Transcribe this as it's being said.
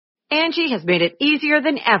Angie has made it easier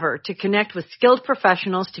than ever to connect with skilled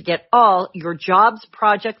professionals to get all your jobs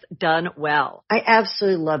projects done well. I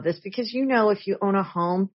absolutely love this because, if you own a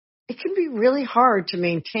home, it can be really hard to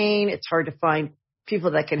maintain. It's hard to find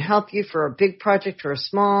people that can help you for a big project or a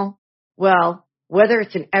small. Well, whether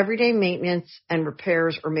it's in everyday maintenance and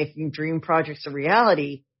repairs or making dream projects a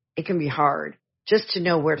reality, it can be hard just to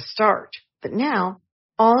know where to start. But now,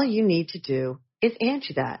 all you need to do is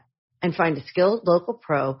Angie that and find a skilled local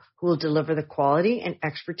pro who will deliver the quality and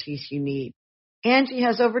expertise you need. Angie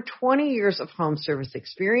has over 20 years of home service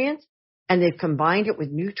experience, and they've combined it with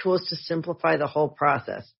new tools to simplify the whole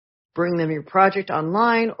process. Bring them your project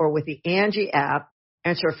online or with the Angie app,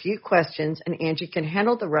 answer a few questions, and Angie can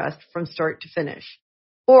handle the rest from start to finish.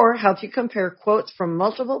 Or help you compare quotes from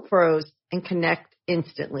multiple pros and connect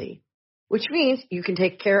instantly, which means you can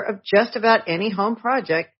take care of just about any home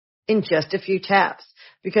project in just a few taps.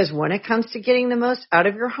 Because when it comes to getting the most out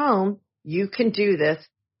of your home, you can do this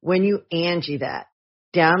when you Angie that.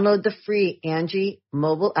 Download the free Angie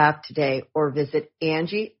mobile app today or visit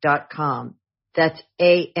Angie.com. That's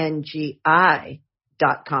ANGI.com.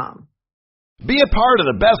 Be a part of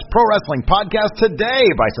the best pro wrestling podcast today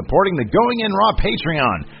by supporting the Going In Raw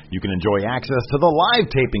Patreon. You can enjoy access to the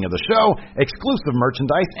live taping of the show, exclusive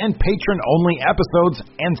merchandise, and patron-only episodes,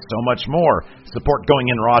 and so much more. Support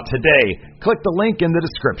Going In Raw today. Click the link in the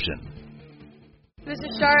description. This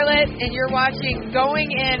is Charlotte, and you're watching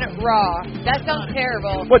Going In Raw. That sounds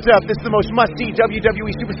terrible. What's up? This is the most must-see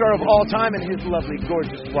WWE superstar of all time and his lovely,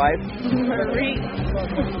 gorgeous wife, Marie.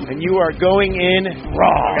 And you are Going In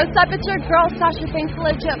Raw. What's up? It's your girl, Sasha Banks,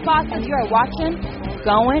 legit boss, and you are watching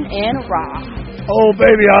Going In Raw. Oh,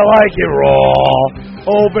 baby, I like it raw.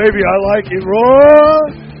 Oh, baby, I like it raw.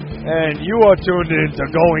 And you are tuned in to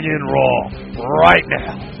Going In Raw right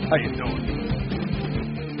now. How you doing?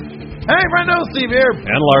 Hey, Brendo, Steve here.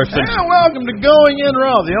 And Larson. And welcome to Going In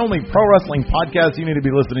Raw, the only pro wrestling podcast you need to be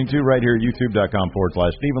listening to right here at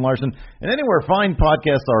youtube.com/Steven Larson. And anywhere fine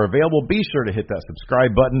podcasts are available, be sure to hit that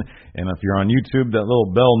subscribe button. And if you're on YouTube, that little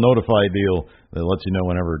bell notify deal that lets you know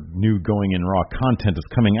whenever new Going In Raw content is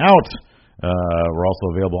coming out. We're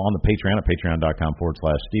also available on the Patreon at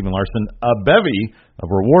patreon.com/Steven Larson. A bevy of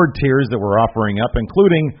reward tiers that we're offering up,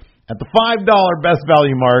 including at the $5 best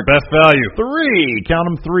value mark. Best value. 3, count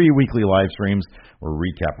them, 3 weekly live streams where we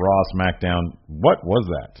recap Raw, SmackDown. What was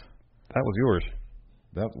that? That was yours.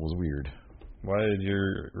 That was weird. Why did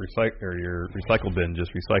your recycle bin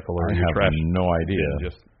just recycle or I your have trash? no idea.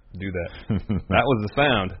 Just do that. That was the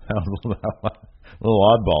sound. That was a little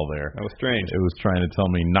oddball there. That was strange. It was trying to tell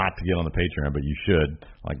me not to get on the Patreon, but you should.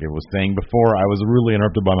 Like it was saying before, I was really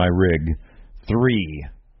interrupted by my rig. 3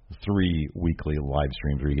 weekly live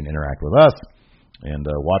streams where you can interact with us and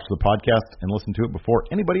watch the podcast and listen to it before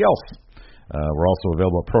anybody else. We're also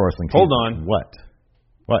available at Pro Wrestling Tees. Hold on. What?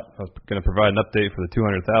 I was going to provide an update for the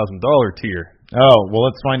 $200,000 tier. Oh, well,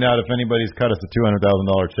 let's find out if anybody's cut us a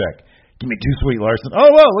 $200,000 check. Give me 2 sweet, Larson.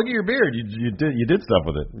 Oh, well, look at your beard. You did stuff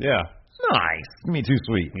with it. Yeah. Nice. Give me 2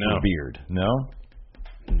 sweet. No. Your beard. No?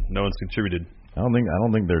 No one's contributed. I don't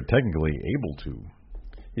think they're technically able to.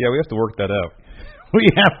 Yeah, we have to work that out. We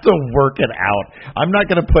have to work it out. I'm not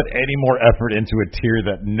going to put any more effort into a tier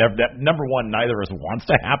that number one, neither of us wants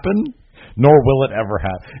to happen, nor will it ever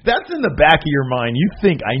happen. That's in the back of your mind. You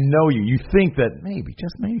think, I know you think that maybe,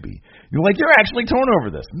 just maybe, you're actually torn over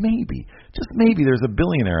this. Maybe, just maybe there's a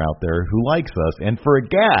billionaire out there who likes us and for a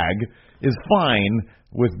gag is fine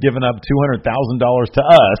with giving up $200,000 to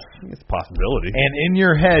us. It's a possibility. And in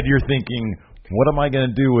your head, you're thinking, what am I going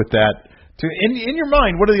to do with that? In your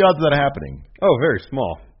mind, what are the odds of that happening? Oh, very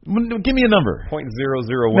small. Give me a number. 0.001%.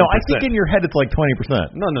 No, I think in your head it's like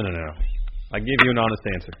 20%. No. I gave you an honest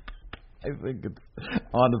answer. I think it's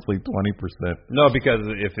honestly 20%. No, because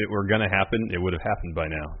if it were going to happen, it would have happened by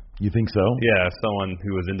now. You think so? Yeah, if someone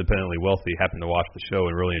who was independently wealthy happened to watch the show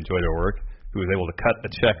and really enjoyed our work, who was able to cut a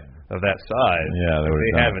check of that size, yeah,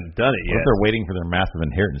 they haven't done it yet. What if they're waiting for their massive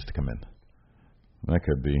inheritance to come in? That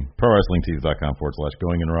could be.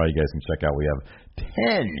 ProWrestlingTees.com/Going In Raw. You guys can check out. We have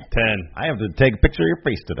 10. I have to take a picture of your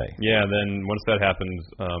face today. Yeah, then once that happens,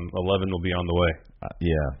 11 will be on the way.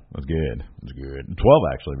 Yeah, that's good. 12,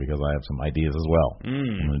 actually, because I have some ideas as well.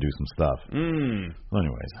 I'm going to do some stuff. So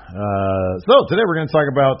anyways, so today we're going to talk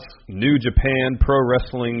about New Japan Pro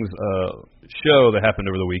Wrestling's show that happened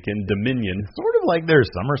over the weekend, Dominion. Sort of like their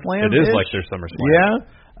SummerSlam. It is like their SummerSlam. Yeah.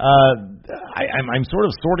 I'm sort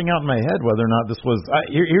of sorting out in my head whether or not this was.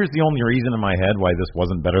 Here's the only reason in my head why this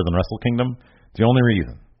wasn't better than Wrestle Kingdom. It's the only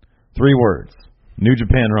reason. 3 words. New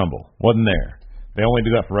Japan Rumble. Wasn't there. They only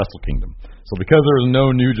do that for Wrestle Kingdom. So because there was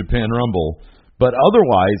no New Japan Rumble, But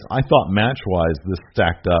otherwise, I thought match-wise, this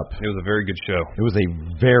stacked up. It was a very good show. It was a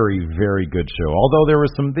very, very good show. Although there was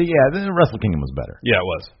some, the Wrestle Kingdom was better. Yeah, it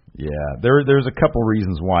was. Yeah, there's a couple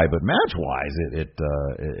reasons why, but match-wise,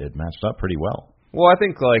 it matched up pretty well. Well, I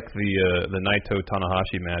think like the Naito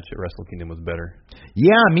Tanahashi match at Wrestle Kingdom was better.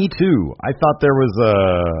 Yeah, me too. I thought there was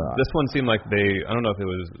This one seemed like I don't know if it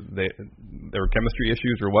was there were chemistry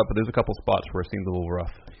issues or what, but there's a couple spots where it seemed a little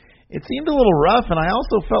rough. It seemed a little rough, and I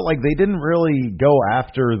also felt like they didn't really go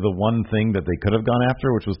after the one thing that they could have gone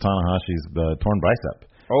after, which was Tanahashi's torn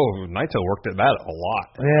bicep. Oh, Naito worked at that a lot.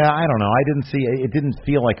 Yeah, I don't know. I didn't see it. Didn't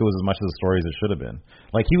feel like it was as much of the story as it should have been.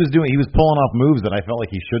 Like he was pulling off moves that I felt like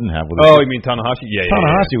he shouldn't have. You mean Tanahashi? Yeah,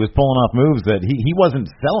 Tanahashi was pulling off moves that he wasn't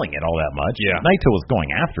selling it all that much. Yeah. Naito was going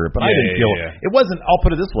after it, but I didn't feel it wasn't. I'll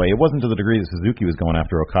put it this way: it wasn't to the degree that Suzuki was going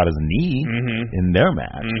after Okada's knee in their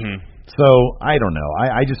match. Mm-hmm. So I don't know.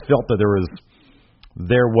 I just felt that there was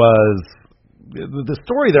the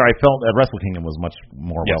story there. I felt at Wrestle Kingdom was much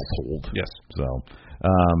more well told. Yes. So.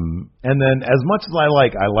 And then as much as I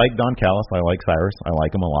like Don Callis, I like Cyrus, I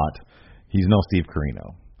like him a lot. He's no Steve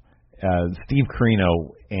Corino. Steve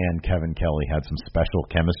Corino and Kevin Kelly had some special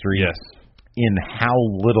chemistry. Yes. In how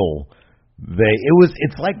little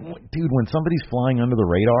it's like, dude, when somebody's flying under the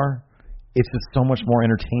radar, it's just so much more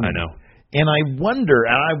entertaining. I know. And I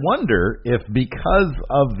wonder if because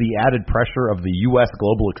of the added pressure of the U.S.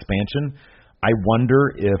 global expansion, I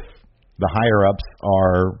wonder if the higher ups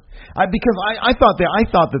are because I thought that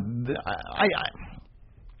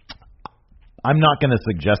I'm not going to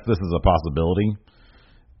suggest this is a possibility.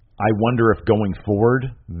 I wonder if going forward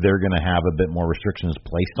they're going to have a bit more restrictions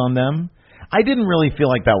placed on them. I didn't really feel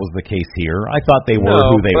like that was the case here. I thought they were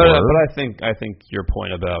who they were. But I think your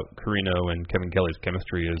point about Corino and Kevin Kelly's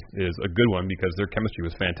chemistry is a good one because their chemistry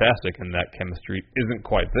was fantastic, and that chemistry isn't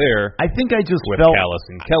quite there. I think I just with felt Callis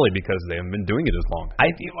and Kelly because they haven't been doing it as long.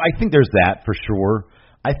 I think there's that for sure.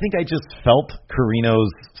 I think I just felt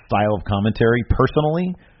Corino's style of commentary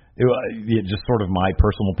personally. Just sort of my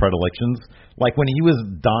personal predilections. Like when he was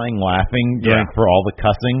dying laughing for all the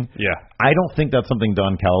cussing. Yeah. I don't think that's something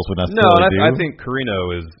Don Callis would necessarily do. I think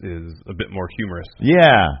Corino is a bit more humorous.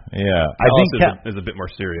 Yeah. I think is a bit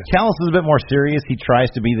more serious. Callis is a bit more serious. He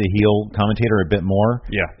tries to be the heel commentator a bit more.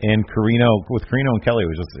 Yeah. And with Corino and Kelly,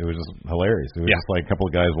 it was just hilarious. It was just like a couple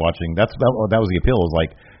of guys watching. That was the appeal. It was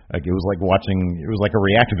like a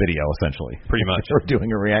React video essentially. Pretty much. They were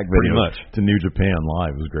doing a React video to New Japan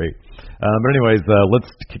live. It was great. But anyways,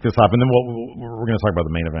 let's kick this off, and then we're going to talk about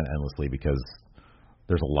the main event endlessly because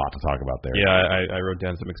there's a lot to talk about there. Yeah, I wrote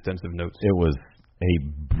down some extensive notes. It was a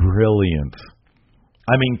brilliant.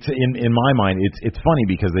 I mean, in my mind, it's funny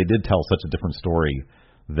because they did tell such a different story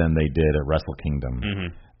than they did at Wrestle Kingdom. Mm-hmm.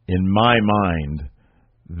 In my mind,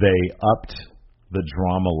 they upped the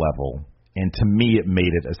drama level. And to me, it made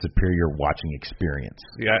it a superior watching experience.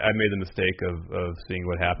 Yeah, I made the mistake of seeing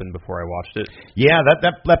what happened before I watched it. Yeah,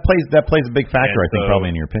 that plays a big factor, I think, probably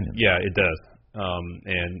in your opinion. Yeah, it does.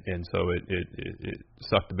 And so it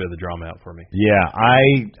sucked a bit of the drama out for me. Yeah,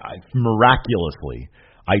 I miraculously,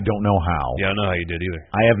 I don't know how. Yeah, I don't know how you did either.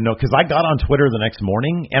 I have because I got on Twitter the next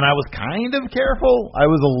morning and I was kind of careful. I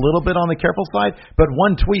was a little bit on the careful side, but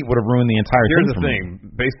one tweet would have ruined the entire thing. Here's the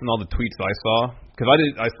thing, based on all the tweets I saw, because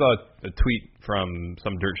I saw a tweet from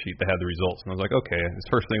some dirt sheet that had the results, and I was like, okay, it's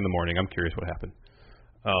first thing in the morning. I'm curious what happened.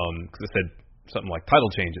 Because it said something like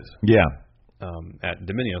title changes. Yeah. At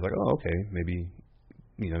Dominion, I was like, oh, okay, maybe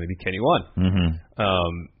Kenny won.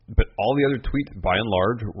 Mm-hmm. But all the other tweets, by and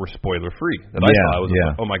large, were spoiler free. That I saw, I was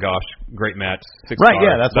like, oh my gosh, great match, 6 right? stars,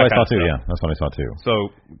 Yeah, that's what I saw too. Yeah, that's what I saw too.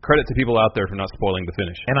 So credit to people out there for not spoiling the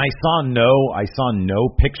finish. And I saw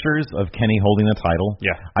no pictures of Kenny holding the title.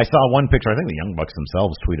 Yeah, I saw one picture. I think the Young Bucks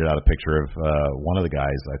themselves tweeted out a picture of one of the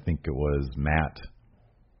guys. I think it was Matt.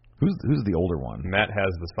 Who's the older one? Matt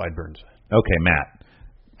has the sideburns. Okay, Matt.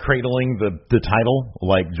 Cradling the title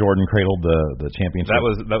like Jordan cradled the championship.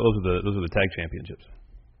 Those were the tag championships.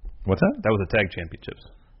 What's that? That was the tag championships.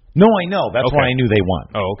 No, I know. That's why I knew they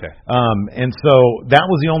won. Oh, okay. And so that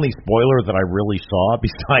was the only spoiler that I really saw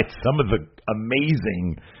besides some of the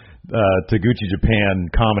amazing Taguchi Japan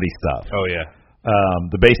comedy stuff. Oh yeah.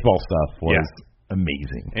 The baseball stuff was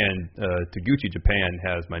amazing. And Taguchi Japan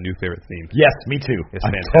has my new favorite theme. Yes, me too. It's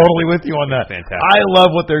I'm fantastic. totally with you on that. It's fantastic. I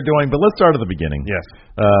love what they're doing, but let's start at the beginning. Yes.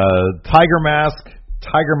 Tiger Mask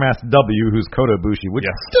W, who's Kota Ibushi, which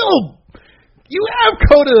still... You have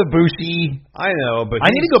Kota Ibushi. I know, but I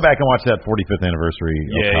need to go back and watch that 45th anniversary.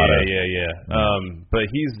 Okada. Yeah. But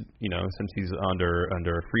he's, since he's under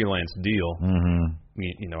a freelance deal,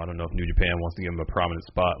 I don't know if New Japan wants to give him a prominent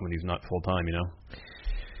spot when he's not full time.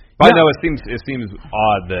 But I know it seems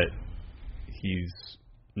odd that he's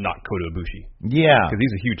not Kota Ibushi. Yeah. Because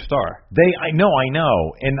he's a huge star. I know.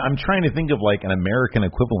 And I'm trying to think of like an American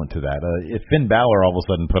equivalent to that. If Finn Balor all of a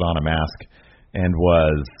sudden put on a mask and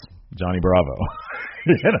was Johnny Bravo.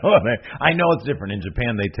 You know what I know it's different. In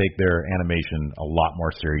Japan, they take their animation a lot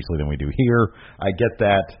more seriously than we do here. I get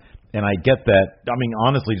that. And I get that. I mean,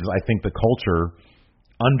 honestly, I think the culture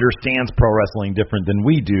understands pro wrestling different than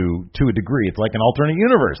we do to a degree. It's like an alternate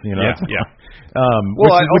universe, you know? Yeah.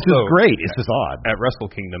 Which is great. It's just odd. At Wrestle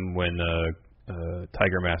Kingdom, when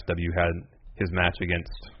Tiger Mask W had his match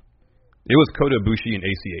against, it was Kota Ibushi and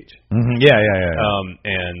ACH. Mm-hmm. Yeah.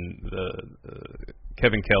 And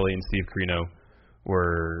Kevin Kelly and Steve Corino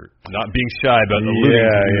were not being shy about alluding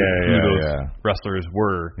to who those wrestlers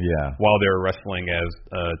were while they were wrestling as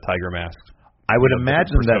Tiger Mask. I would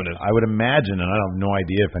imagine and I have no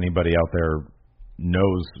idea if anybody out there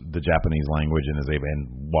knows the Japanese language and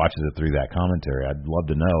watches it through that commentary. I'd love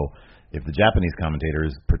to know if the Japanese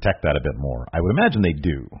commentators protect that a bit more. I would imagine they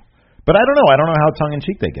do. But I don't know. I don't know how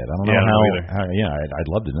tongue-in-cheek they get. I don't know how I'd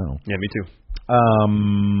love to know. Yeah, me too.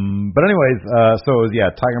 But anyways, so it was,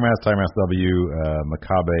 Tiger Mask W,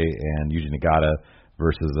 Makabe, and Yuji Nagata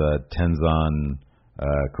versus Tenzan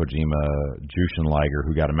Kojima, Jushin Liger,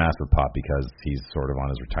 who got a massive pop because he's sort of on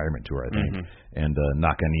his retirement tour, I think, and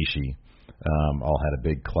Nakanishi all had a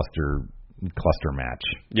big cluster match.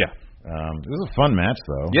 Yeah. It was a fun match,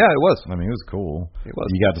 though. Yeah, it was. I mean, it was cool. It was.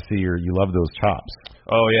 You got to see you love those chops.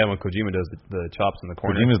 Oh, yeah, when Kojima does the chops in the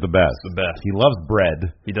corner. Kojima's the best. The best. He loves bread.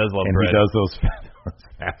 He does love and bread. And he does those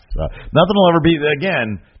fast stuff. Nothing will ever beat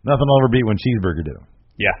when Cheeseburger did them.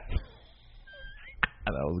 Yeah.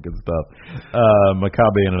 That was good stuff.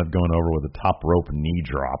 Makabe ended up going over with a top rope knee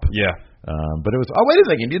drop. Yeah. But it was, wait a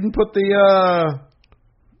second, you didn't put the,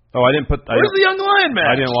 where's the Young Lion match?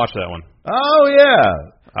 I didn't watch that one. Oh,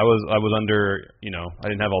 yeah. I was under, I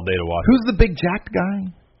didn't have all day to watch. Who's the big jacked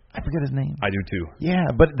guy? I forget his name. I do too.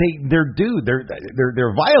 Yeah, but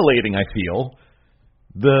they're violating, I feel,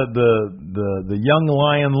 the Young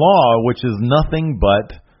Lion law, which is nothing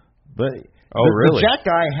but really? The jack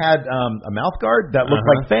guy had a mouth guard that looked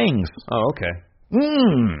like fangs. Oh, okay.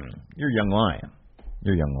 You're Young Lion.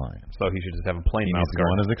 You're Young Lion. So he should just have a plain mouth guard. He needs to go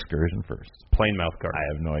on his excursion first. Plain mouth guard. I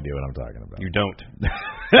have no idea what I'm talking about. You don't.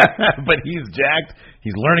 But he's jacked.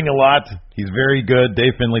 He's learning a lot. He's very good.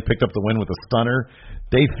 Dave Finlay picked up the win with a stunner.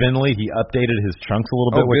 Dave Finlay, he updated his trunks a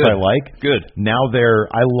little bit, which I like. Good. Now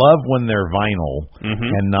I love when they're vinyl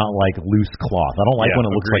and not like loose cloth. I don't like when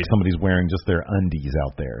it looks like somebody's wearing just their undies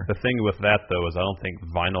out there. The thing with that, though, is I don't think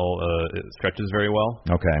vinyl stretches very well.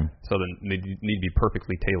 Okay. So then they need to be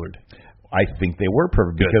perfectly tailored. I think they were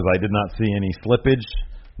perfect because I did not see any slippage,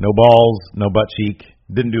 no balls, no butt cheek.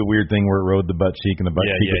 Didn't do a weird thing where it rode the butt cheek and the butt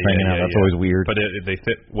cheek was hanging out. That's always weird. But they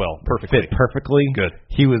fit perfectly. Fit perfectly. Good.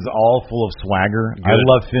 He was all full of swagger. Good. I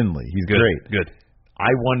love Finlay. He's great. Good.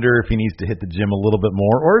 I wonder if he needs to hit the gym a little bit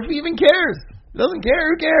more or if he even cares. Doesn't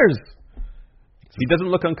care. Who cares? He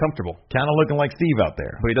doesn't look uncomfortable. Kind of looking like Steve out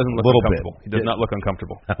there. But he doesn't look uncomfortable. He does not look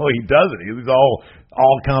uncomfortable. Oh, he doesn't. He's all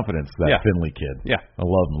confidence, that Finlay kid. Yeah. I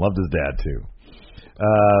love him. Loved his dad, too.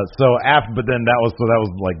 But then that was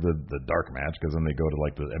like the dark match because then they go to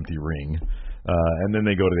like the empty ring, and then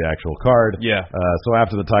they go to the actual card. Yeah. So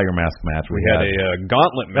after the Tiger Mask match, we had a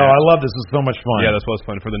gauntlet match. Oh, I love this. This is so much fun. Yeah, this was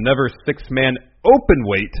fun for the never 6-man open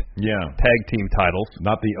weight. Tag team titles,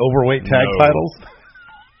 not the overweight tag titles.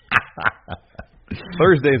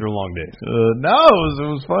 Thursdays are long days. No,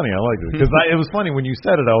 it was funny. I liked it because it was funny when you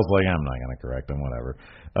said it. I was like, I'm not going to correct them, whatever.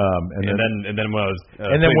 And then when I was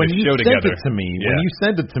when you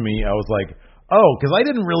sent it to me, I was like, oh, because I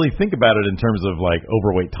didn't really think about it in terms of like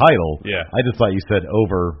overweight title. Yeah, I just thought you said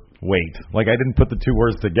overweight. Like I didn't put the two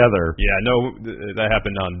words together. Yeah, no, that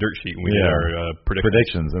happened on Dirt Sheet when we did our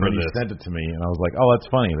predictions. And then you sent it to me, and I was like, oh,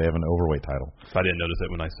 that's funny. They have an overweight title. So I didn't notice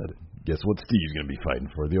it when I said it. Guess what Steve's going to be fighting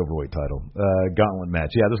for, the overweight title. Gauntlet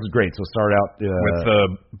match. Yeah, this is great. So start out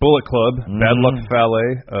with Bullet Club, Bad Luck Fale,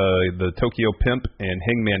 the Tokyo Pimp, and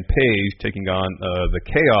Hangman Page taking on the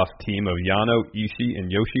Chaos team of Yano, Ishii, and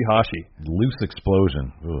Yoshihashi. Loose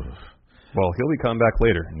explosion. Ugh. Well, he'll be coming back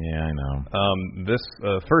later. Yeah, I know. This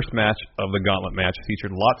first match of the Gauntlet match featured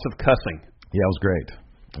lots of cussing. Yeah, it was great.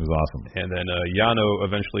 It was awesome. And then Yano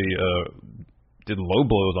eventually did low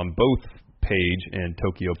blows on both Page and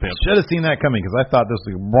Tokyo Pimp. Should have seen that coming because I thought this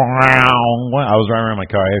was. I was riding around my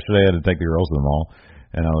car yesterday. I had to take the girls to the mall,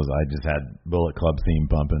 and I just had Bullet Club theme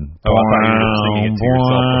bumping. Oh, I thought you were singing it to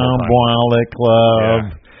yourself the whole time. Bullet Club.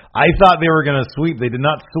 Yeah. I thought they were going to sweep. They did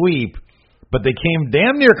not sweep, but they came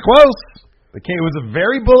damn near close. It was a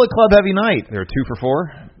very Bullet Club heavy night. They were 2 for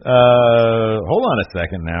 4. Hold on a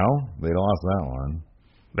second now. They lost that one.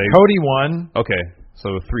 Cody won. Okay,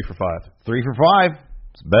 so 3 for 5. 3 for 5.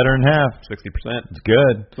 It's better than half. 60%. It's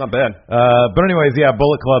good. It's not bad. But anyways, yeah,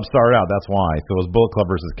 Bullet Club started out. That's why. So it was Bullet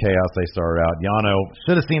Club versus Chaos. They started out. Yano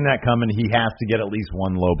should have seen that coming. He has to get at least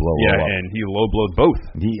one low blow. Yeah, and he low blowed both.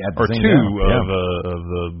 Or two of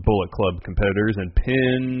the Bullet Club competitors and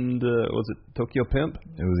pinned, was it Tokyo Pimp?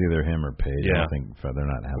 It was either him or Paige. Yeah. I think they're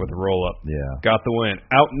not having with a roll up. Yeah. Got the win.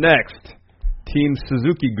 Out next, Team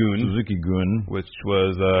Suzuki-gun, which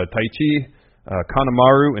was Taichi,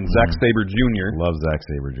 Kanemaru, and Zack Sabre Jr. Love Zack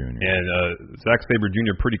Sabre Jr. And Zack Sabre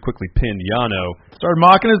Jr. pretty quickly pinned Yano. Started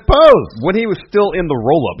mocking his pose when he was still in the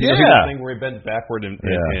roll-up. You know, that thing where he bends backward and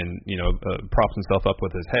props himself up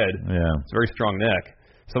with his head. Yeah. It's a very strong neck.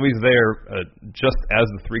 So he's there just as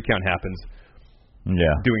the 3 count happens.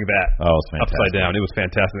 Yeah. Doing that. Oh, it's fantastic. Upside down. It was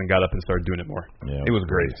fantastic, and got up and started doing it more. Yeah, it was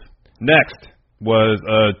great. Next was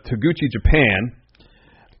Taguchi Japan.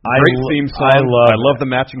 Great theme song. I love the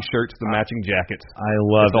matching shirts, the matching jackets. I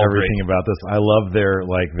love everything about this. I love their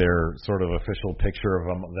sort of official picture of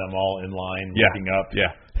them all in line looking up. Yeah.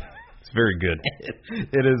 It's very good.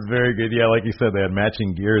 It is very good. Yeah, like you said, they had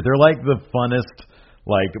matching gear. They're like the funnest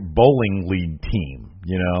bowling league team,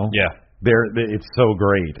 you know? Yeah. It's so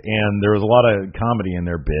great. And there was a lot of comedy in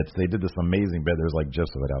their bits. They did this amazing bit. There's like gifs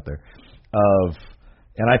of it out there.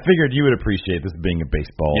 And I figured you would appreciate this being a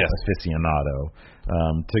baseball aficionado.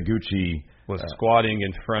 Taguchi was squatting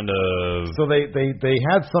in front of. So they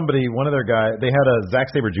had somebody, one of their guys. They had a Zack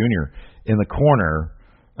Sabre Jr. in the corner,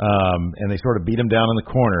 and they sort of beat him down in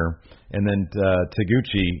the corner. And then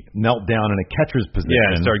Taguchi knelt down in a catcher's position.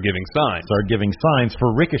 Yeah, and started giving signs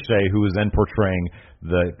for Ricochet, who was then portraying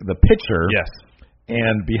the pitcher. Yes.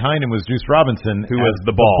 And behind him was Juice Robinson, who was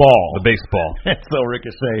the ball, the baseball. And so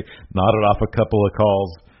Ricochet nodded off a couple of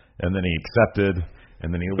calls, and then he accepted, and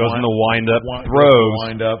then he goes in the wind-up,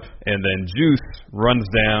 throws, and then Juice runs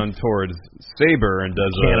down towards Sabre and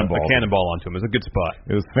does a cannonball onto him. It was a good spot.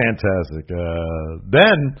 It was fantastic.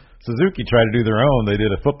 Then Suzuki tried to do their own. They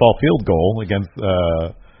did a football field goal against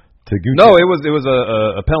Taguchi. No, it was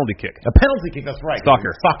a penalty kick. A penalty kick, that's right.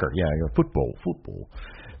 Soccer. Yeah, football.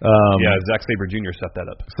 Zack Sabre Jr. set that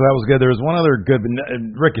up. So that was good. There was one other good.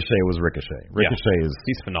 Ricochet was Ricochet.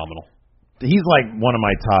 He's phenomenal. He's like one of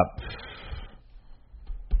my top.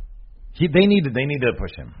 They need to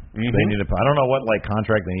push him. Mm-hmm. They need to. I don't know what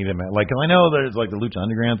contract they need him at. I know there's the Lucha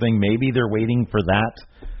Underground thing. Maybe they're waiting for that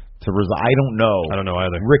to resign. I don't know. I don't know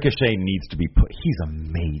either. Ricochet needs to be put. He's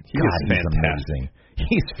amazing. He's amazing.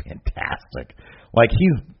 He's fantastic.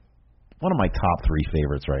 He's one of my top 3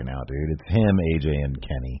 favorites right now, dude. It's him, AJ, and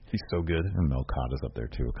Kenny. He's so good. And Okada's up there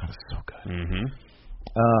too. Okada's so good. Mm-hmm.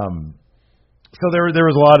 So there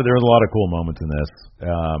was a lot of cool moments in this.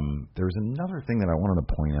 There was another thing that I wanted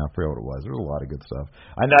to point out. I forgot what it was. There was a lot of good stuff.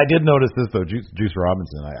 I did notice this though. Juice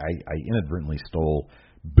Robinson. I inadvertently stole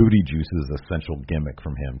Booty Juice's essential gimmick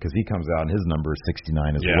from him because he comes out and his number is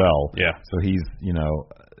 69 as well. Yeah. So he's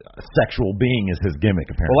a sexual being is his gimmick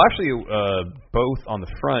apparently. Well, actually, both on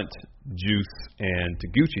the front. Juice and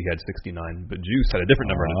Taguchi had 69, but Juice had a different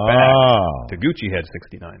number on his back. Taguchi had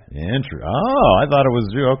 69. Interesting. Oh, I thought it was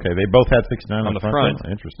okay. They both had 69 on the front.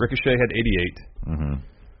 Interesting. Ricochet had 88. Mm-hmm.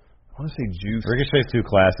 I want to say Juice. Ricochet's too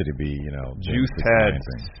classy to be, Juice had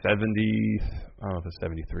 70. I don't know if it's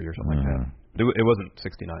 73 or something like that. It wasn't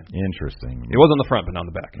 69. Interesting. It was on the front, but not on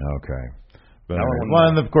the back. Okay. But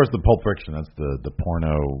and of course the Pulp Fiction. That's the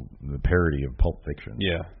porno, the parody of Pulp Fiction.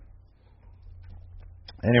 Yeah.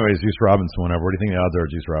 Anyways, Juice Robinson went over. What do you think the odds are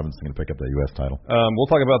Juice Robinson going to pick up that U.S. title? We'll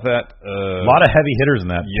talk about that. A lot of heavy hitters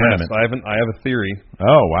in that tournament. I have a theory.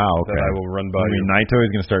 Oh, wow. Okay. That I will run by you. Naito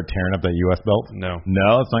is going to start tearing up that U.S. belt? No.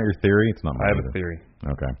 No, it's not your theory? It's not mine. I have a theory.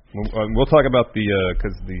 Okay. We'll talk about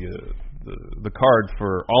because the card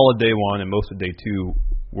for all of day 1 and most of day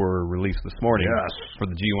 2 were released this morning for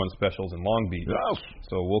the G1 specials in Long Beach. Yes.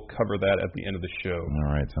 So we'll cover that at the end of the show. All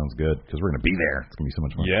right, sounds good, because we're going to be there. It's going to be so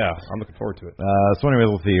much fun. Yeah, I'm looking forward to it. So anyways,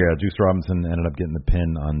 we'll see here. Juice Robinson ended up getting the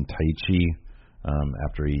pin on Taichi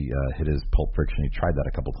after he hit his Pulp Friction. He tried that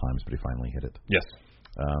a couple times, but he finally hit it. Yes.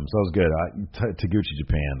 So it was good. Taguchi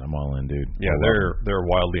Japan, I'm all in, dude. Yeah, they're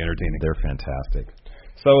wildly entertaining. They're fantastic.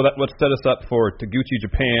 So let's set us up for Taguchi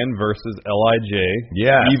Japan versus LIJ.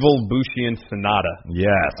 Yes. Evil, Bushi, and Sonata.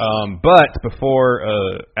 Yes. But before,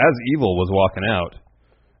 as Evil was walking out,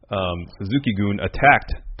 Suzuki-gun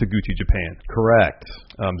attacked Taguchi Japan. Correct.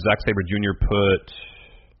 Zack Sabre Jr. put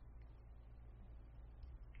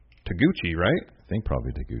Taguchi, right? I think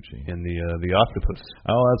probably Taguchi. In the octopus.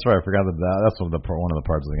 Oh, that's right. I forgot that's one of the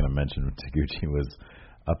parts I was going to mention. Taguchi was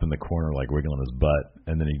up in the corner wiggling his butt,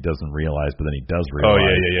 and then he doesn't realize, but then he does realize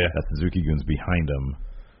that Suzuki-gun's behind him.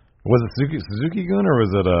 Was it Suzuki-gun or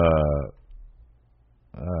was it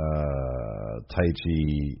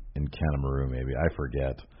Taichi and Kanemaru? Maybe I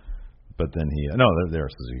forget. But then they're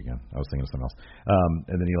Suzuki-gun. I was thinking of something else.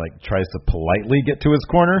 And then he tries to politely get to his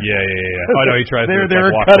corner. Yeah. Oh no, he tries. They were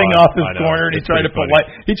cutting off his corner, and he tried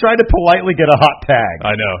to politely get a hot tag.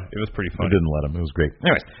 I know, it was pretty funny. He didn't let him. It was great.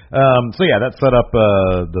 Anyways, so yeah, that set up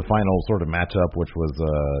the final sort of matchup, which was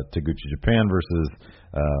Taguchi Japan versus,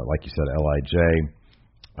 like you said, LIJ.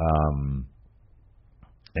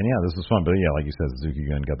 And yeah, this was fun. But yeah, like you said,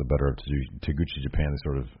 Suzuki-gun got the better of Taguchi Japan. They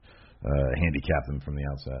sort of handicapped them from the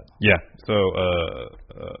outset. Yeah. So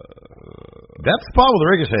that spot with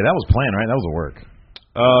Ricochet, that was planned, right? That was a work.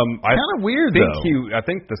 Kind of weird though. I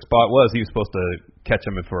think the spot was he was supposed to catch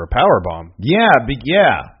him for a power bomb. Yeah.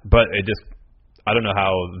 But it just, I don't know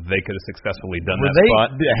how they could have successfully done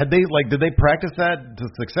spot. Did they practice that to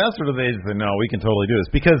success, or did they just say, no, we can totally do this?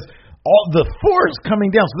 Because all the force coming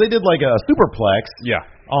down, so they did like a superplex. Yeah.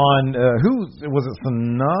 On who was it?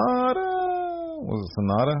 Sonata? Was it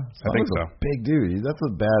Sonata? I think so. A big dude. That's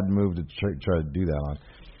a bad move to try to do that on.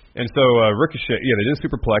 And so Ricochet, they did a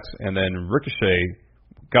superplex, and then Ricochet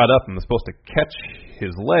got up and was supposed to catch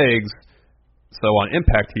his legs. So on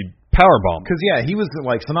impact, he powerbombed. Because he was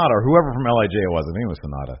like Sonata, or whoever from LIJ it was. I think it was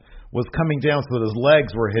Sonata. Was coming down so that his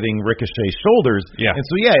legs were hitting Ricochet's shoulders. Yeah. And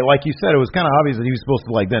so like you said, it was kind of obvious that he was supposed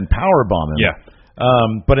to then powerbomb him. Yeah.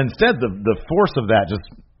 But instead, the force of that just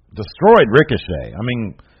destroyed Ricochet. I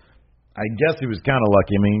mean, I guess he was kind of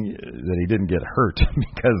lucky. I mean, that he didn't get hurt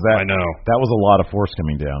because I know that was a lot of force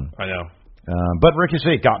coming down. I know. But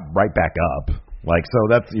Ricochet got right back up.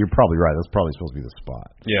 You're probably right. That's probably supposed to be the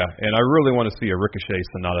spot. Yeah, and I really want to see a Ricochet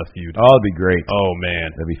Sonata feud. Oh, it'd be gret. Oh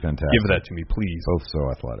man, that'd be fantastic. Give that to me, please. Both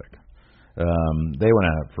so athletic. They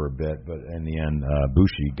went at it for a bit, but in the end,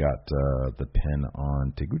 Bushi got the pin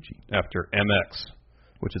on Taguchi after MX,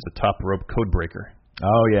 which is a top rope code breaker.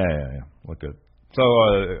 Oh yeah. Look good. So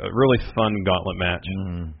a really fun gauntlet match.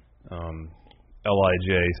 Mm-hmm. LIJ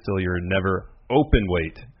still your never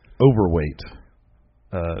overweight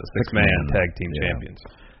 6-man tag team champions.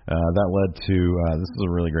 That led to this is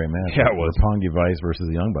a really great match. Yeah, it was Roppongi Vice versus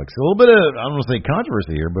the Young Bucks. A little bit of, I don't want to say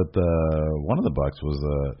controversy here, but one of the Bucks was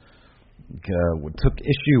took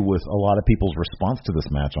issue with a lot of people's response to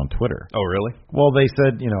this match on Twitter. Oh, really? Well, they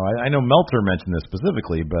said, I know Meltzer mentioned this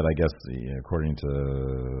specifically, but I guess according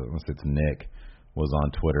to, let's say it's Nick, was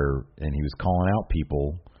on Twitter, and he was calling out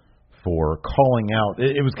people for calling out.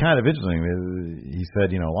 It was kind of interesting. He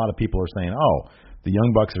said, a lot of people are saying, oh, the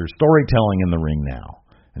Young Bucks are storytelling in the ring now.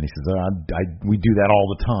 And he says, we do that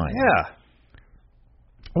all the time. Yeah.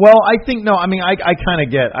 Well, I think, no, I mean, I kind of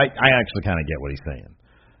get, I actually kind of get what he's saying.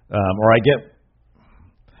 I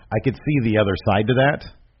could see the other side to that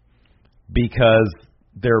because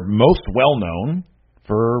they're most well known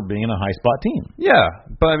for being a high spot team. Yeah,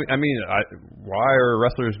 but I mean, why are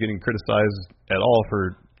wrestlers getting criticized at all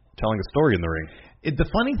for telling a story in the ring? The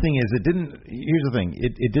funny thing is, here's the thing,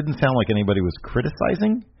 it didn't sound like anybody was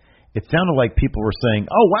criticizing. It sounded like people were saying,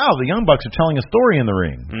 oh wow, the Young Bucks are telling a story in the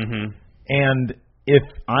ring. Mm-hmm. And if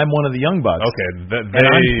I'm one of the Young Bucks, okay, and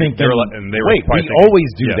I'm thinking, wait, we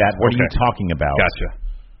always do that. What are you talking about? Gotcha.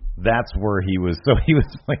 That's where he was. So he was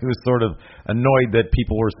sort of annoyed that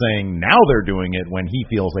people were saying now they're doing it when he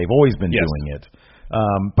feels they've always been doing it.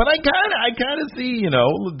 But I kind of see,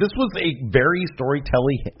 this was a very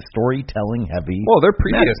storytelling heavy. Well, their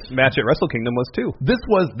previous match at Wrestle Kingdom was too. This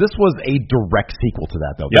was a direct sequel to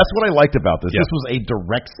that, though. Yep. That's what I liked about this. Yep. This was a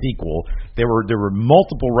direct sequel. There were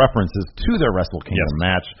multiple references to their Wrestle Kingdom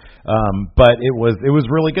match, but it was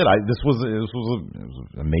really good. This was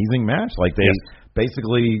an amazing match. Like they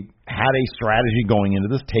basically had a strategy going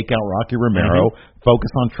into this. Take out Rocky Romero,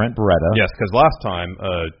 focus on Trent Beretta. Yes, because last time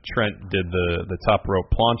Trent did the top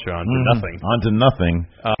rope plancha onto nothing. Onto nothing.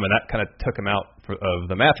 And that kind of took him out of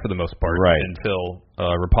the match for the most part. Right. Until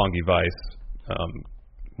Roppongi Vice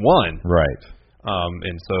won. Right.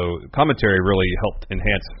 And so commentary really helped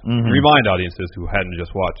enhance, remind audiences who hadn't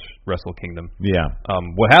just watched Wrestle Kingdom. Yeah.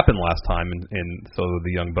 What happened last time, and so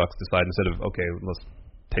the Young Bucks decided instead of, okay, let's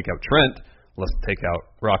take out Trent, let's take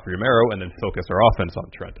out Rocky Romero and then focus our offense on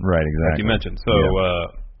Trent. Right, exactly. Like you mentioned. So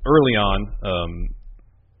early on, I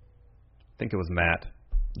think it was Matt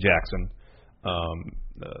Jackson,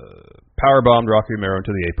 powerbombed Rocky Romero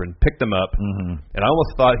into the apron, picked him up, and I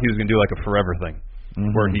almost thought he was going to do like a forever thing,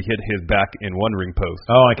 where he hit his back in one ring post.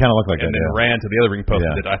 Oh, I kind of looked like that. And then ran to the other ring post.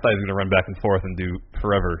 And I thought he was going to run back and forth and do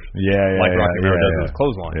forever. Like Rocky Romero does with his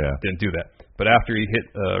clothesline. Yeah. Didn't do that. But after he hit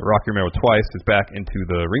Rocky Romero twice, his back into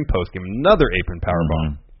the ring post, gave him another apron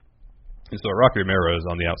powerbomb. And so Rocky Romero is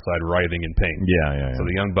on the outside writhing in pain. Yeah. So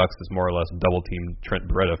the Young Bucks is more or less double-teamed Trent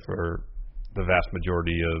Beretta for the vast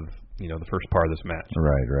majority of, the first part of this match.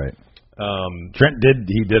 Right. Trent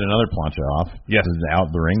did another plancha off. Yes. Out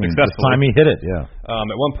the ring. And this Successfully. time he hit it, yeah.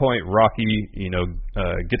 At one point, Rocky,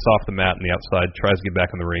 gets off the mat on the outside, tries to get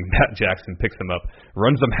back in the ring. Matt Jackson picks him up,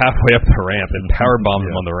 runs him halfway up the ramp, and power bombs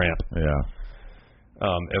him on the ramp. Yeah.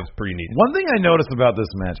 It was pretty neat. One thing I noticed about this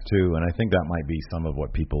match, too, and I think that might be some of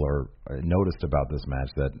what people are noticed about this match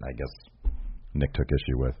that I guess Nick took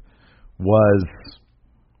issue with, was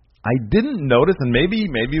I didn't notice, and maybe it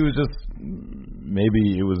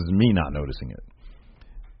was me not noticing it,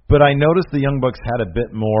 but I noticed the Young Bucks had a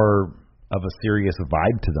bit more of a serious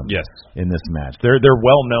vibe to them. Yes. In this match. They're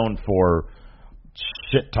well known for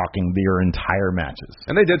shit-talking their entire matches.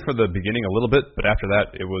 And they did for the beginning a little bit, but after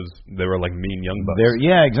that, they were like mean Young Bucks.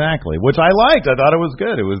 Yeah, exactly. Which I liked. I thought it was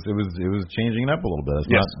good. It was changing it up a little bit.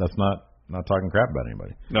 That's not talking crap about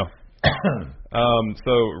anybody. No.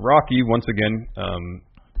 So Rocky once again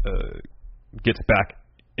gets back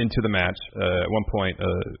into the match. At one point,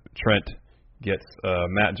 Trent gets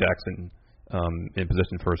Matt Jackson in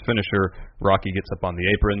position for his finisher. Rocky gets up on the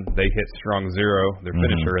apron. They hit Strong Zero, their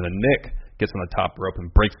finisher, and then Nick gets on the top rope and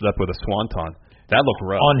breaks it up with a swanton. That looked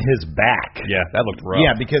rough. On his back. Yeah, that looked rough.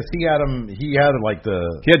 Yeah, because he had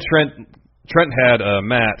Trent had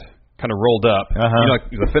Matt kind of rolled up.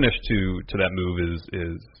 The finish to that move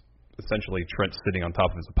is essentially Trent sitting on top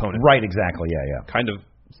of his opponent. Right, exactly. Yeah. Kind of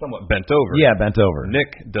somewhat bent over. Yeah, bent over.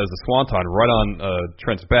 Nick does the swanton right on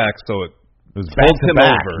Trent's back, so it folds him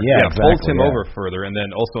back. over. Yeah, exactly, folds him over further, and then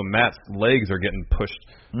also Matt's legs are getting pushed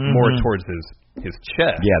more towards his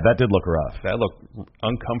chest. Yeah, that did look rough. That looked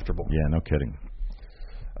uncomfortable. Yeah, no kidding.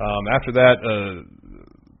 After that,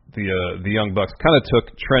 the Young Bucks kind of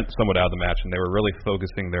took Trent somewhat out of the match, and they were really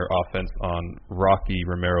focusing their offense on Rocky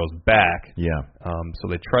Romero's back. Yeah. So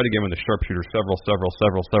they tried to get him in the sharpshooter several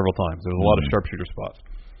times. There was a lot of sharpshooter spots.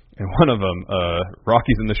 And one of them,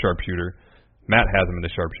 Rocky's in the sharpshooter. Matt has him in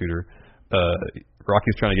the sharpshooter.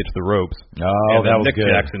 Rocky's trying to get to the ropes. Oh, and that was Nick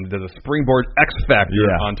good. Jackson does a springboard X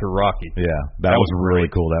Factor onto Rocky. Yeah, that was really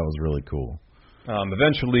great. cool. That was really cool.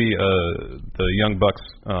 Eventually, the Young Bucks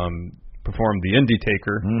performed the Indie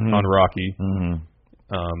Taker on Rocky,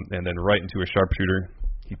 and then right into a sharpshooter.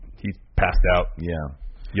 He passed out. Yeah.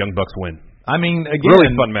 Young Bucks win. I mean, again,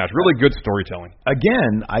 really fun match. Really good storytelling.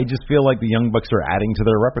 Again, I just feel like the Young Bucks are adding to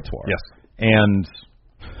their repertoire. Yes. And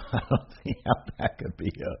I don't see how that could be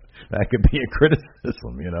a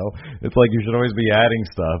criticism. It's like you should always be adding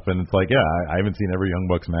stuff, and it's like, yeah, I haven't seen every Young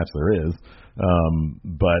Bucks match there is,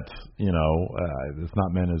 but it's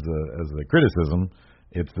not meant as a criticism.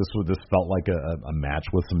 This felt like a match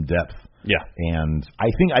with some depth. Yeah. And I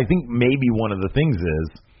think maybe one of the things is,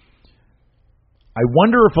 I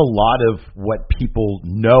wonder if a lot of what people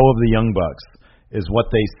know of the Young Bucks is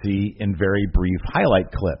what they see in very brief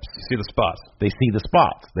highlight clips. You see the spots. They see the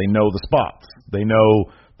spots. They know the spots. They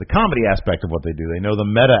know the comedy aspect of what they do. They know the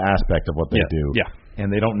meta aspect of what they do. Yeah.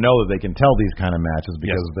 And they don't know that they can tell these kind of matches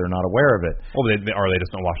because they're not aware of it. Well, they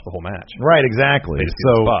just don't watch the whole match. Right, exactly. They just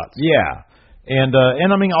see the spots. Yeah.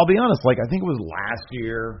 And I mean, I'll be honest, I think it was last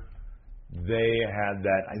year they had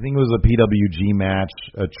that, I think it was a PWG match,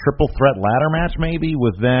 a triple threat ladder match maybe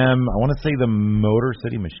with them. I want to say the Motor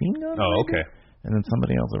City Machine Gun. Oh, maybe? okay. And then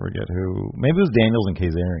somebody else, I forget who. Maybe it was Daniels and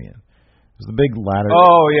Kazarian. It was the big ladder.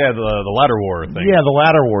 Oh, yeah, the ladder war thing. Yeah, the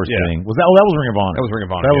ladder wars thing. Was that? Oh, that was Ring of Honor. That was Ring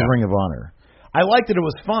of Honor. That was Ring of Honor. I liked it. It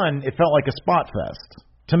was fun. It felt like a spot fest.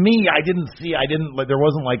 To me, there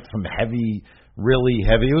wasn't like some really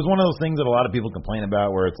heavy. It was one of those things that a lot of people complain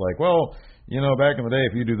about where it's like, well, back in the day,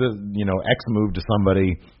 if you do this, X move to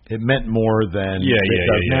somebody, it meant more than it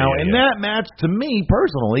does now. And that match, to me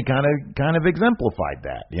personally, kind of exemplified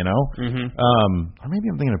that, Or maybe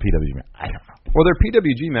I'm thinking of PWG match. I don't know. Well, their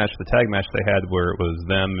PWG match, the tag match they had, where it was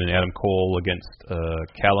them and Adam Cole against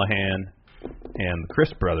Callahan and the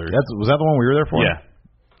Chris brothers. Was that the one we were there for? Yeah.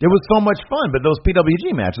 It was so much fun, but those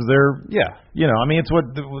PWG matches, I mean, it's what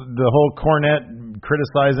the whole Cornette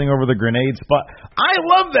criticizing over the grenade spot. I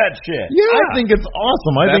love that shit. Yeah. I think it's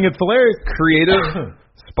awesome. I think it's hilarious. Creative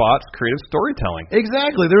spots, creative storytelling.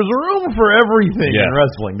 Exactly. There's room for everything in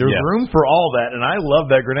wrestling. There's room for all that, and I love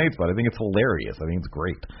that grenade spot. I think it's hilarious. I think it's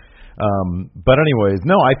great. But anyways,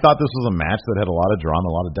 no, I thought this was a match that had a lot of drama,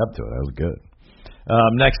 a lot of depth to it. That was good.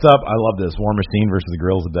 Next up, I love this War Machine versus the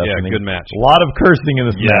Guerrillas of Destiny. Yeah, good match. A lot of cursing in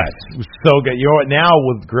this match. It was so good. You know what? Now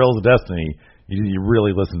with Guerrillas of Destiny, you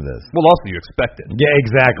really listen to this. Well, also you expect it. Yeah,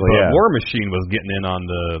 exactly. But War Machine was getting in on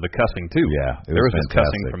the cussing too. Yeah, there was just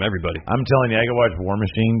cussing from everybody. I'm telling you, I could watch War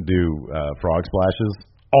Machine do frog splashes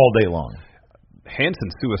all day long.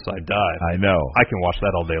 Hansen suicide dive. I know. I can watch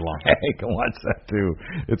that all day long. I can watch that too.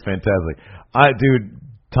 It's fantastic. Dude,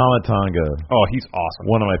 Tama Tonga. Oh, he's awesome.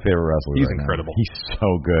 One of my favorite wrestlers. He's right incredible. Now. He's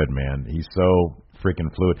so good, man. He's so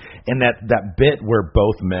freaking fluid. And that bit where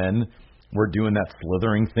both men were doing that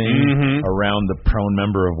slithering thing around the prone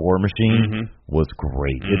member of War Machine was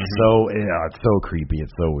great. It's so creepy.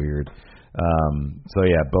 It's so weird. So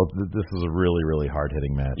yeah, this was a really, really hard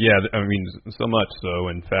hitting match. Yeah, I mean, so much so,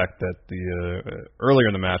 in fact, that the earlier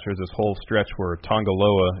in the match there's this whole stretch where Tonga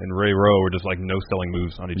Loa and Ray Rowe were just like no selling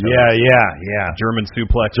moves on each other. Yeah. German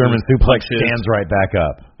suplex stands right back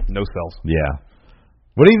up. No sells. Yeah.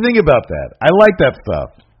 What do you think about that? I like that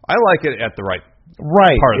stuff. I like it at the right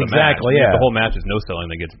part of the match. Yeah. The whole match is no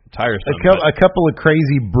selling. They get tiresome. A couple of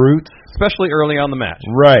crazy brutes, especially early on the match.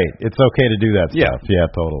 Right. It's okay to do that stuff.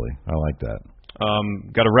 Yeah, totally. I like that.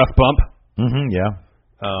 Got a ref bump. Yeah.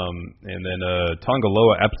 And then Tonga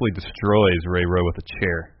Loa absolutely destroys Ray Rowe with a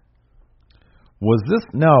chair.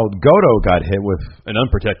 Goto got hit with an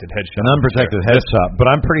unprotected headshot. But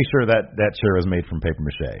I'm pretty sure that chair was made from paper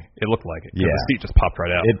mache. It looked like it. Yeah. The seat just popped right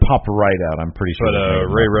out. It popped right out. I'm pretty sure. But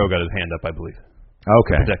Ray Rowe got his hand up, I believe.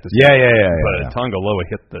 Okay. Protect his yeah. But Tonga Loa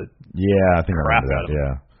hit the I think crap I remember out that. of him.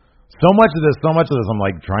 Yeah. So much of this I'm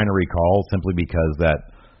like trying to recall simply because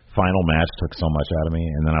that final match took so much out of me,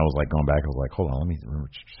 and then I was like going back. I was like, hold on, let me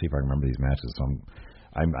see if I can remember these matches. So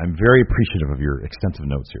I'm very appreciative of your extensive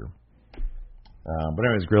notes here. But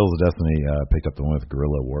anyways, Guerrillas of Destiny picked up the win with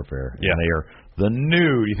Guerrilla Warfare. Yeah. And they are the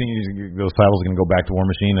new. Do you think those titles are going to go back to War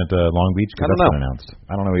Machine at Long Beach? I don't know. Been announced.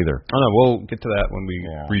 I don't know either. I don't know. We'll get to that when we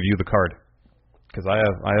review the card. Because I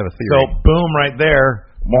have a theory. So boom, right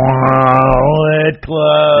there. Bullet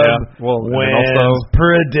Club. Yeah. Well, wins also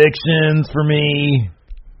predictions for me.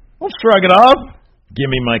 Let's shrug it off.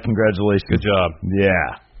 Give me my congratulations. Good job.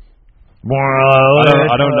 Yeah.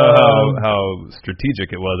 I don't know how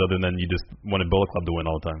strategic it was, other than you just wanted Bullet Club to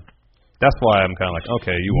win all the time. That's why I'm kind of like,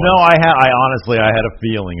 okay, you won. No, I honestly had a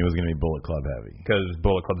feeling it was going to be Bullet Club heavy because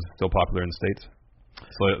Bullet Club is still popular in the States.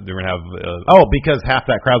 So they're going to have. Because half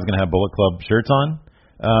that crowd's going to have Bullet Club shirts on.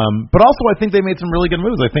 But also, I think they made some really good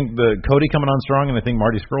moves. I think the Cody coming on strong, and I think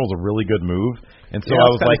Marty Scurll's a really good move. And so I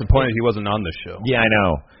was like, disappointed he wasn't on this show. Yeah, I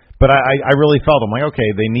know. But I really felt I'm like,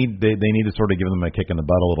 okay, they need to sort of give them a kick in the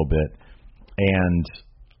butt a little bit. And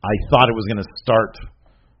I thought it was going to start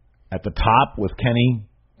at the top with Kenny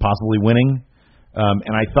possibly winning.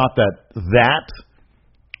 And I thought that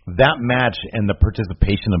match and the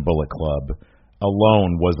participation of Bullet Club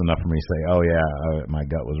alone was enough for me to say, oh, yeah, my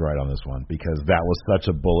gut was right on this one. Because that was such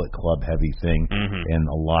a Bullet Club heavy thing. And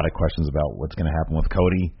a lot of questions about what's going to happen with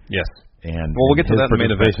Cody. Yes. And we'll get to that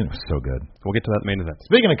main event. Was so good. We'll get to that main event.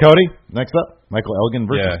 Speaking of Cody, next up, Michael Elgin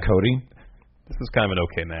versus Cody. This is kind of an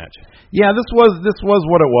okay match. Yeah, this was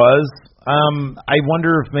what it was. I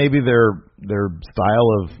wonder if maybe their style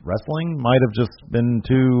of wrestling might have just been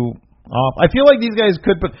too off. I feel like these guys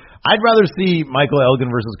could, but I'd rather see Michael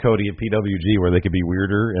Elgin versus Cody at PWG where they could be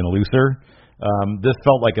weirder and looser. This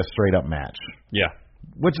felt like a straight up match. Yeah.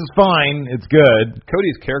 Which is fine. It's good.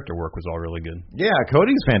 Cody's character work was all really good. Yeah,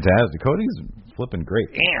 Cody's fantastic. Cody's flipping great.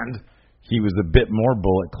 And he was a bit more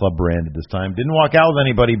Bullet Club branded this time. Didn't walk out with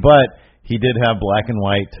anybody, but he did have black and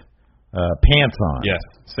white pants on. Yes,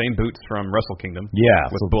 same boots from Wrestle Kingdom. Yeah,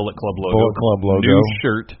 with Bullet Club logo. Bullet Club logo. New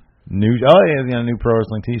shirt. New Pro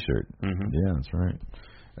Wrestling T-shirt. Yeah, that's right.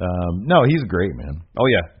 No, he's great, man. Oh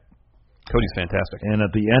yeah, Cody's fantastic. And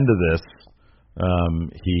at the end of this,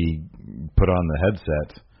 he put on the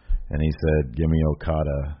headset and he said, "Give me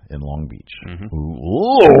Okada in Long Beach."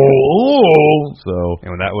 So,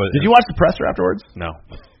 and when that was, did you watch the presser afterwards? No.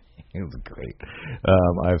 It was great.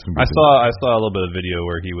 I have some. I saw a little bit of video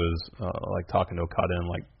where he was like talking to Okada and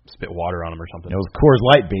like spit water on him or something. It was Coors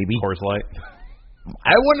Light, baby. Coors Light.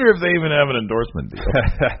 I wonder if they even have an endorsement deal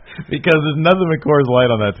because there's nothing but Coors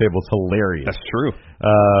Light on that table. It's hilarious. That's true.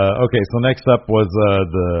 Okay, so next up was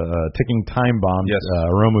the ticking time bomb. Yes.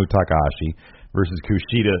 Hiromu Takahashi versus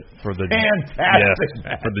Kushida for the fantastic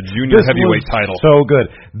for the junior heavyweight title. So good.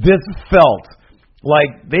 This felt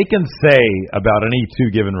like they can say about any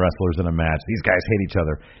two given wrestlers in a match, these guys hate each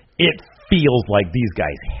other. It feels like these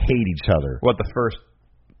guys hate each other. What, the first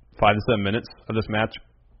 5 to 7 minutes of this match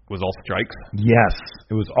was all strikes? Yes,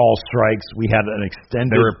 it was all strikes. We had an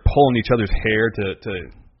extended. They were pulling each other's hair to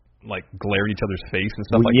like glare in each other's face and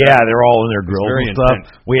stuff they're all in their grills very and stuff.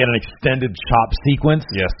 intense. We had an extended chop sequence.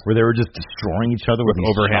 Yes. Where they were just destroying each other with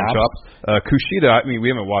overhand chops. Kushida, I mean,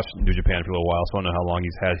 we haven't watched New Japan for a little while, so I don't know how long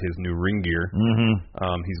he's had his new ring gear.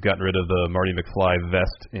 Mm-hmm. He's gotten rid of the Marty McFly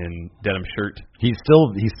vest in denim shirt. He's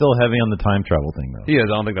still heavy on the time travel thing though. He is.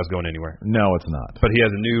 I don't think that's going anywhere. No, it's not. But he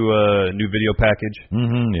has a new video package.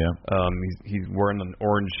 Mm-hmm. Yeah. He's wearing an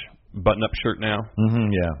orange button-up shirt now.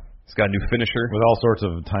 Mm-hmm. Yeah. He's got a new finisher with all sorts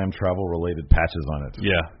of time travel related patches on it.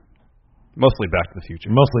 Yeah. Mostly Back to the Future.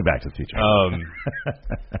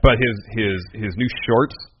 But his new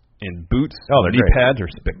shorts and boots, they're knee great. pads are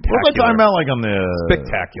spectacular. What was I talking about? Like on the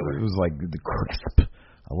spectacular. It was like the crisp.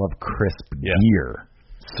 I love crisp gear.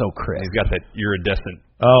 So crisp. He's got that iridescent.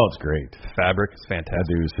 Oh, it's great. Fabric. It's fantastic. That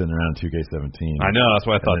dude was sitting around 2K17. I know. That's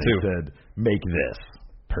what I thought too. He said, "Make this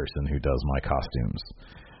person who does my costumes."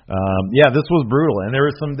 This was brutal, and there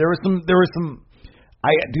was some.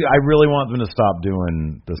 I really want them to stop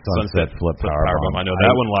doing the sunset flip powerbomb. I know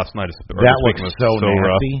that one last night. That looked so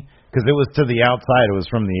nasty because it was to the outside. It was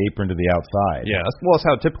from the apron to the outside. Yeah, that's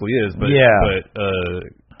how it typically is. But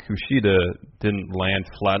Kushida didn't land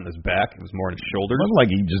flat on his back. It was more on his shoulders. It looked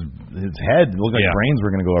like his head looked like brains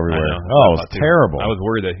were going to go everywhere. Oh, it was terrible. I was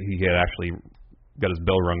worried that he had actually got his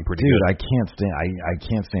bell rung pretty good. Dude, I can't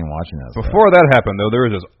stand watching that. Before that happened, though, there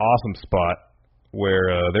was this awesome spot where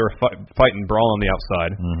they were fighting brawl on the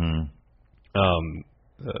outside. Mm-hmm.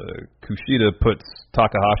 Kushida puts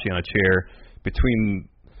Takahashi on a chair between.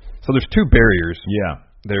 So there's two barriers. Yeah.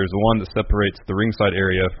 There's the one that separates the ringside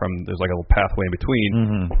area from. There's like a little pathway in between,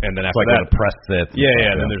 and then after that, the press sits. Yeah.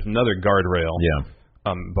 Then there's another guardrail.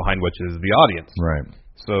 Yeah. Behind which is the audience. Right.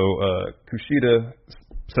 So Kushida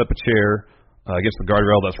set up a chair against the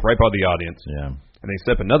guardrail that's right by the audience. Yeah. And they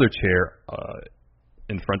set up another chair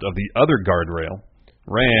in front of the other guardrail,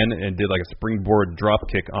 ran and did like a springboard drop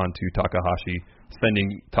kick onto Takahashi,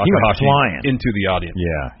 sending Takahashi into the audience.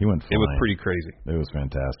 Yeah, he went flying. It was pretty crazy. It was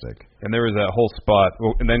fantastic. And there was that whole spot.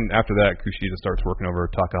 Well, and then after that, Kushida starts working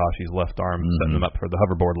over Takahashi's left arm, setting him up for the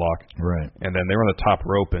hoverboard lock. Right. And then they were on the top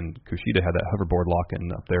rope, and Kushida had that hoverboard lock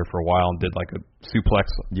in up there for a while and did like a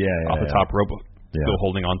suplex off the top rope, still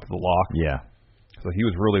holding onto the lock. Yeah. So he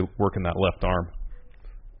was really working that left arm.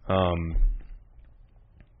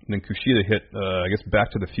 And then Kushida hit, I guess,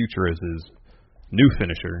 Back to the Future as his new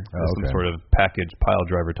finisher, some sort of package pile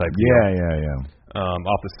driver type deal. Yeah.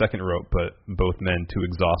 Off the second rope, but both men too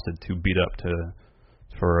exhausted to beat up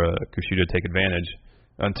for Kushida to take advantage.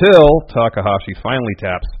 Until Takahashi finally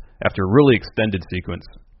taps after a really extended sequence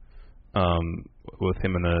with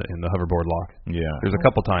him in the hoverboard lock. Yeah. There's a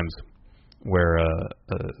couple times where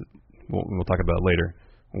we'll talk about it later,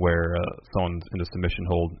 where someone's in a submission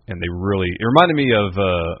hold, and it reminded me of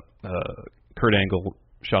Kurt Angle,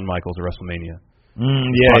 Shawn Michaels at WrestleMania.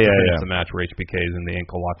 The match where HBK is in the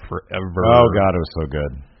ankle lock forever. Oh God, it was so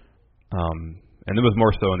good. And it was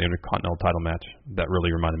more so in the Intercontinental title match that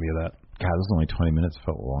really reminded me of that. God, this was only 20 minutes.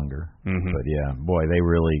 Felt longer. Mm-hmm. But yeah, boy, they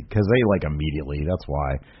really, because they like immediately. That's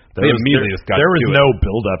why there was no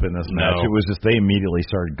build up in this match. No. It was just they immediately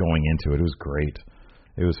started going into it. It was great.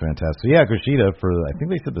 It was fantastic. So yeah, Kushida for I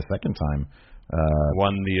think they said the second time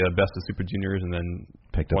won the Best of Super Juniors and then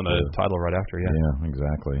won the title right after. Yeah,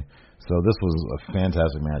 exactly. So this was a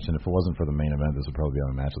fantastic match, and if it wasn't for the main event, this would probably be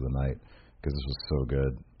on the match of the night because this was so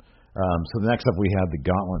good. So the next up we had the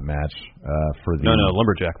Gauntlet match for the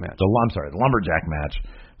Lumberjack match. The Lumberjack match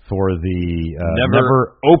for the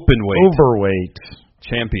never overweight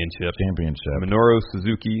championship. Championship. Minoru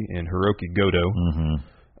Suzuki and Hiroki Goto. Mm-hmm.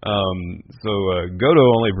 So Goto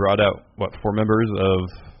only brought out 4 members of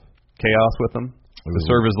Chaos with him to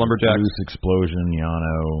serve as Lumberjacks. Loose Explosion,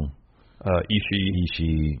 Yano,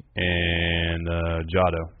 Ishii, and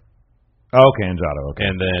Jado. Okay, and Jado. Okay.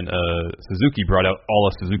 And then Suzuki brought out all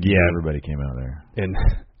of Suzuki. Yeah, everybody came out there. And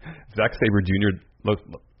Zack Sabre Jr. looked,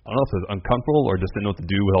 I don't know if it was uncomfortable or just didn't know what to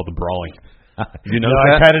do with all the brawling. Did you know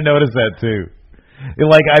that? I kind of noticed that too. It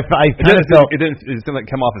didn't like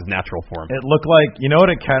come off as natural for him. It looked like, you know what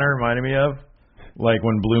it kind of reminded me of? Like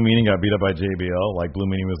when Blue Meaning got beat up by JBL. Like Blue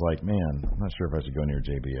Meaning was like, man, I'm not sure if I should go near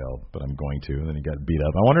JBL, but I'm going to. And then he got beat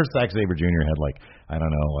up. I wonder if Zack Sabre Jr. had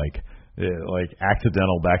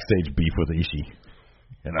accidental backstage beef with Ishii.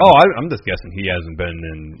 You know? I'm just guessing he hasn't been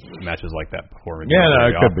in matches like that before. Yeah, no,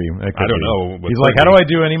 it could be. I don't know. He's like, how do I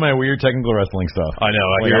do any of my weird technical wrestling stuff? I know.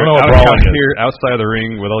 I don't know what here outside of the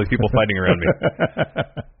ring with all these people fighting around me.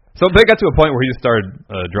 So they got to a point where he just started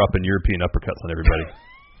dropping European uppercuts on everybody.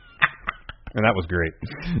 And that was great.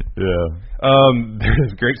 Yeah. There's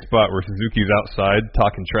this great spot where Suzuki's outside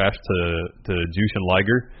talking trash to Jushin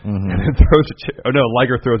Liger, and then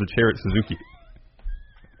Liger throws a chair at Suzuki.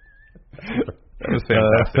 That was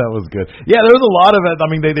fantastic. That was good. Yeah, there was a lot of it. I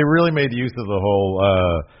mean, they really made use of the whole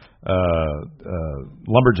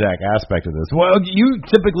lumberjack aspect of this. Well, you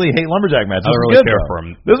typically hate lumberjack matches. I don't really care for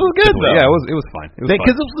them. This was good though. Yeah, it was fine.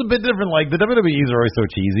 Because it was a bit different. Like the WWE's are always so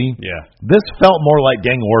cheesy. Yeah. This felt more like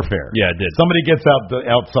gang warfare. Yeah, it did. Somebody gets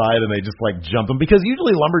outside and they just like jump them, because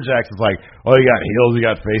usually lumberjacks is like, oh, you got heels, you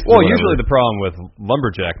got faces. Well, usually the problem with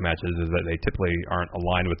lumberjack matches is that they typically aren't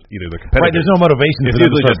aligned with either the competitors. Right. There's no motivation. It's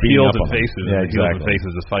usually just heels and faces. Yeah, exactly. Heels and faces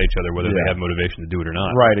just fight each other, whether they have motivation to do it or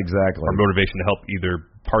not. Right. Exactly. Or motivation to help either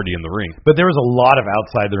party in the ring. But there was a lot of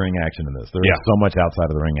outside the ring action in this. There was Yeah. so much outside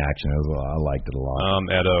of the ring action. I liked it a lot.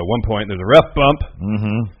 At one point, there's a ref bump,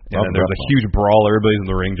 Mm-hmm. and then there's a huge brawl. Everybody's in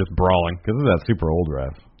the ring just brawling. Because of that super old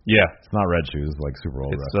ref. Yeah, It's not Red Shoes, like super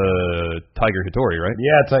old it's ref. Tiger Hitori, right?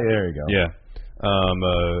 Yeah, there you go. Yeah.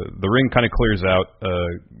 The ring kind of clears out.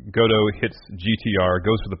 Goto hits GTR,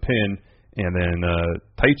 goes for the pin, and then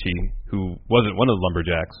Taichi, who wasn't one of the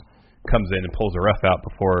lumberjacks, comes in and pulls the ref out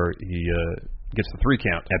before he gets the 3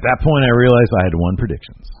 count. At that point, I realized I had won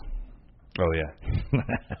predictions. Oh yeah.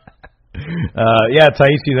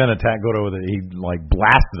 Taichi then attacked Goto with it. He like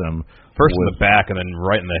blasted him First in the back and then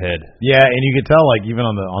right in the head. Yeah, and you could tell like even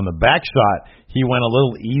on the back shot, he went a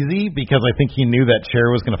little easy because I think he knew that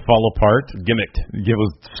chair was going to fall apart. Gimmicked. It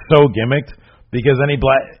was so gimmicked because then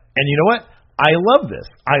and you know what? I love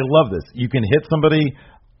this. You can hit somebody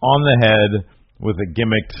on the head with a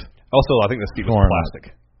gimmicked. Also, I think the seat was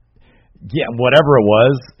plastic. Yeah, whatever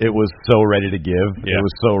it was so ready to give. Yeah. It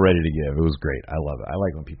was so ready to give. It was great. I love it. I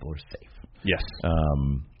like when people are safe. Yes.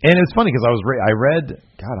 And it's funny because I read,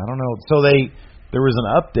 God, I don't know. So there was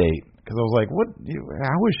an update because I was like,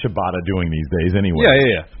 how is Shibata doing these days anyway?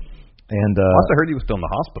 Yeah. And I also heard he was still in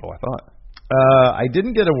the hospital, I thought. I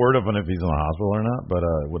didn't get a word of if he's in the hospital or not, but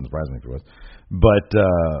it wouldn't surprise me if he was. But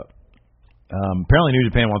apparently New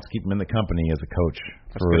Japan wants to keep him in the company as a coach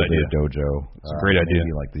for their dojo. It's a great idea.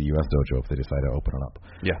 Maybe like the U.S. dojo if they decide to open it up.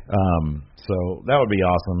 Yeah. So that would be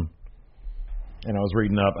awesome. And I was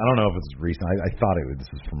reading up. I don't know if it's recent. I thought this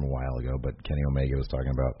was from a while ago, but Kenny Omega was talking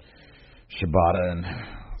about Shibata and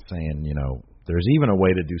saying, there's even a way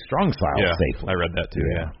to do strong style safely. I read that too.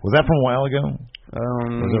 Yeah. Was that from a while ago?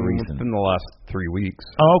 Was it recent? Within the last 3 weeks.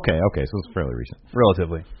 Oh, okay. So it's fairly recent.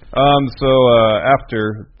 Relatively. So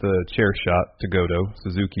after the chair shot to Goto,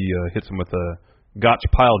 Suzuki hits him with a Gotch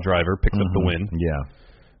pile driver, picks up the win. Yeah.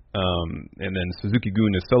 And then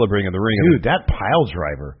Suzuki-gun is celebrating in the ring. Dude, that pile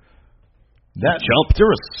driver. That jump.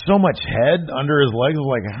 There was so much head under his legs. I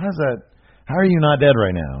was like, how are you not dead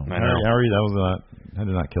right now? I know. How are you? That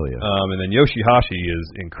did not kill you. And then Yoshihashi is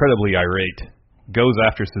incredibly irate. Goes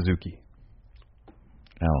after Suzuki.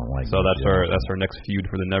 I don't like. So that's our next feud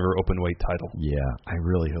for the never open weight title. Yeah, I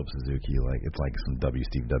really hope Suzuki it's like some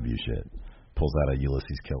Steve W shit. Pulls out a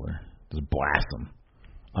Ulysses Killer, just blasts him,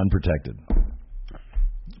 unprotected.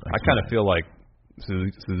 I kind of feel like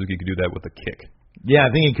Suzuki could do that with a kick. Yeah,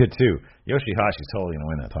 I think he could too. Yoshihashi's totally going to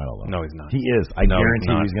win that title, though. No, he's not. He is. I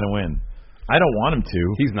guarantee he's going to win. I don't want him to.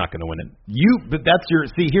 He's not going to win it. But that's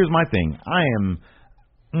see, here's my thing. I am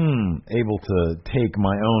able to take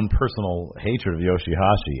my own personal hatred of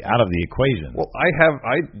Yoshihashi out of the equation. Well,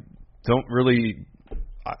 I don't really.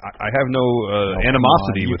 I have no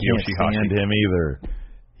animosity with Yoshihashi. I can't stand him either.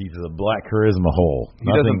 He's a black charisma hole.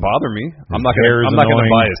 He doesn't bother me. I'm not going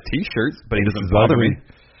to buy his T-shirts, but he doesn't bother me.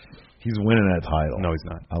 He's winning that title. No, he's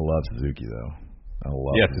not. I love Suzuki though.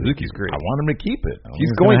 Suzuki's great. I want him to keep it. He's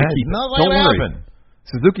going to keep it. Don't worry.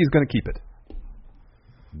 Suzuki's going to keep it.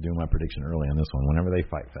 I'm doing my prediction early on this one. Whenever they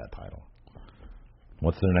fight for that title,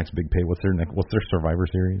 what's their next big pay? What's their Survivor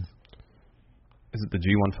Series? Is it the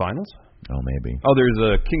G1 Finals? Oh, maybe. Oh, there's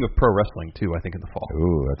a King of Pro Wrestling too. I think in the fall.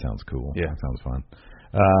 Ooh, that sounds cool. Yeah, that sounds fun.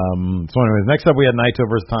 So anyways, next up we had Naito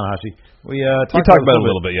versus Tanahashi. We talked about it a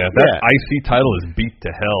little bit, yeah. That IC title is beat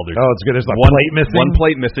to hell. It's good. There's one plate missing. One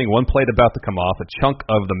plate missing, one plate about to come off, a chunk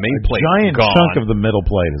of the main plate giant gone. Chunk of the middle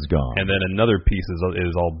plate is gone. And then another piece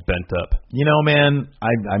is all bent up. Man,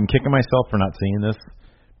 I'm kicking myself for not seeing this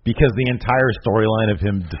because the entire storyline of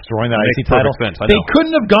him destroying that IC title, they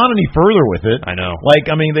couldn't have gone any further with it. I know.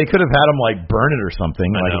 They could have had him burn it or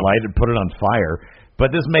something, light it, put it on fire. But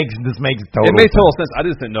this makes total sense. It made total sense. I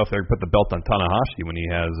just didn't know if they would put the belt on Tanahashi when he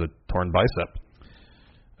has a torn bicep.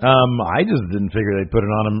 I just didn't figure they'd put it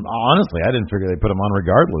on him. Honestly, I didn't figure they'd put him on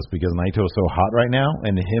regardless because Naito is so hot right now,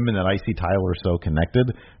 and him and that IC title are so connected.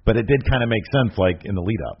 But it did kind of make sense, in the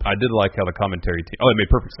lead up. I did like how the commentary team. Oh, it made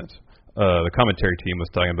perfect sense. The commentary team was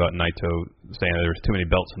talking about Naito saying that there was too many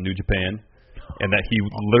belts in New Japan, and that he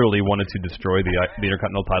literally wanted to destroy the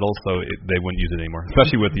Intercontinental title, so they wouldn't use it anymore,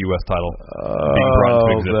 especially with the U.S. title being brought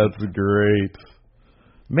into existence. That's great.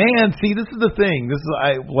 Man, see, this is the thing. This is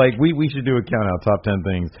we should do a count out top 10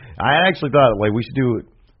 things. I actually thought we should do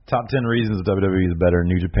top 10 reasons WWE is better in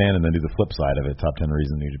New Japan, and then do the flip side of it, top 10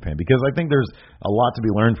 reasons New Japan, because I think there's a lot to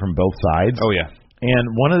be learned from both sides. Oh yeah. And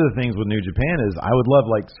one of the things with New Japan is I would love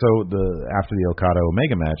after the Okada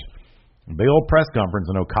Omega match, big old press conference,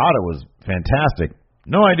 and Okada was fantastic.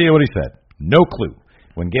 No idea what he said. No clue.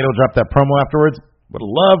 When Gato dropped that promo afterwards, would have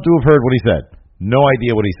loved to have heard what he said. No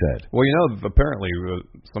idea what he said. Well, apparently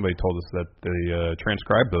somebody told us that they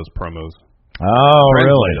transcribed those promos. Oh,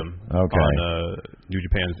 really? Them okay. On New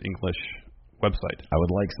Japan's English website. I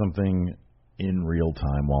would like something in real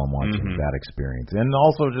time while I'm watching that experience. And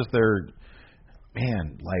also just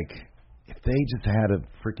if they just had a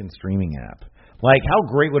freaking streaming app. How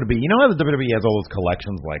great would it be? You know how the WWE has all those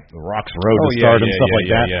collections, like The Rock's Road to Stardom, stuff like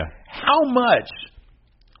that? Yeah. How much?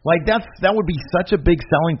 That would be such a big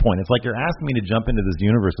selling point. It's like you're asking me to jump into this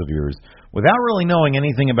universe of yours without really knowing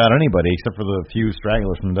anything about anybody except for the few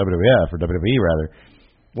stragglers from WWF or WWE rather.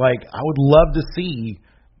 I would love to see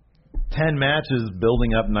 10 matches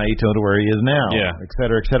building up Naito to where he is now. Yeah. Et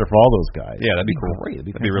cetera, for all those guys. Yeah, that'd be cool. Great.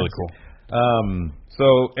 That'd be really cool.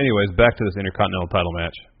 So, anyways, back to this Intercontinental title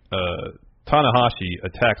match. Tanahashi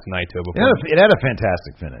attacks Naito before. It had a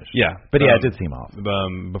fantastic finish. Yeah. But it did seem off.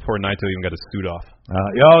 Before Naito even got his suit off.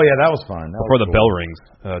 That was fun. Before the bell rings,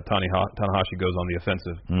 Tanahashi goes on the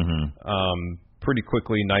offensive. Mm-hmm. Pretty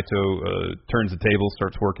quickly, Naito turns the table,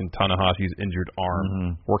 starts working Tanahashi's injured arm.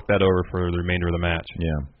 Mm-hmm. Worked that over for the remainder of the match.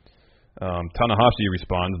 Yeah. Tanahashi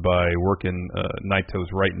responds by working Naito's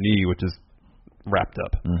right knee, which is wrapped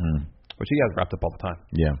up. Mm-hmm. Which he has wrapped up all the time.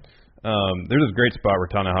 Yeah. There's this great spot where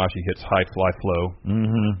Tanahashi hits high fly flow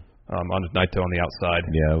on Naito on the outside.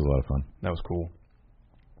 Yeah, that was a lot of fun. That was cool.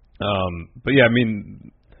 But yeah,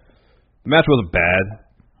 the match wasn't bad.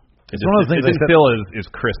 It didn't feel as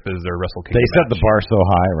crisp as their Wrestle Kingdom. They set the bar so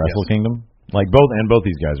high, Wrestle Kingdom. Both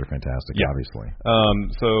these guys are fantastic, obviously.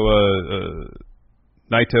 So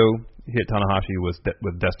Naito hit Tanahashi with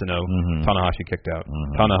Destino. Mm-hmm. Tanahashi kicked out.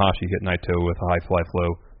 Mm-hmm. Tanahashi hit Naito with a high fly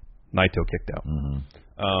flow. Naito kicked out. Mm-hmm.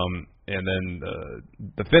 And then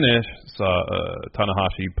the finish saw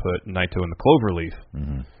Tanahashi put Naito in the cloverleaf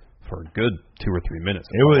for a good 2 or 3 minutes.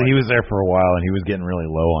 He was there for a while, and he was getting really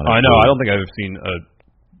low on it. I know. I don't think I've seen a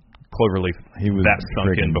cloverleaf that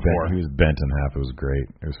sunk in before. He was bent in half. It was great.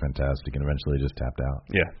 It was fantastic, and eventually just tapped out.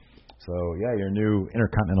 Yeah. So, your new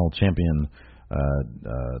Intercontinental Champion,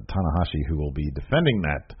 Tanahashi, who will be defending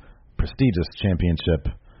that prestigious championship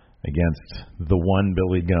against the one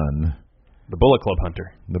Billy Gunn. The Bullet Club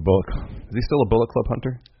Hunter. Is he still a Bullet Club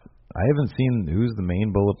Hunter? I haven't seen who's the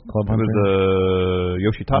main Bullet Club Hunter. It was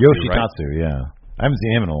Yoshitatsu, Yoshitatsu, right? Yeah. I haven't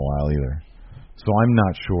seen him in a while either. So I'm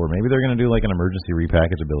not sure. Maybe they're going to do an emergency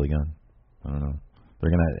repackage of Billy Gunn. I don't know.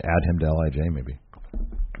 They're going to add him to LIJ maybe.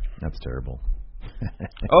 That's terrible.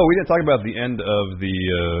 We didn't talk about the end of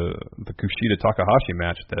the Kushida Takahashi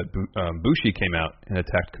match that Bushi came out and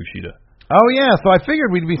attacked Kushida. Oh, yeah. So I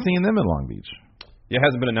figured we'd be seeing them in Long Beach. Yeah, it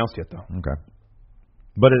hasn't been announced yet, though. Okay.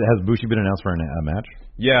 But has Bushi been announced for a match?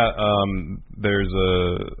 Yeah, there's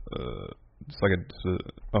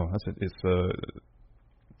it's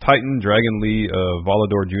Titan, Dragon Lee,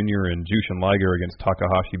 Volador Jr., and Jushin Liger against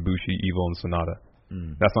Takahashi, Bushi, Evil, and Sonata.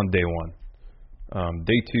 That's on day 1.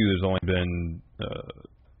 Day 2, there's only been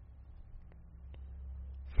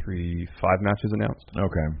 5 matches announced.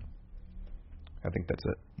 Okay. I think that's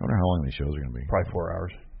it. I wonder how long these shows are going to be. Probably 4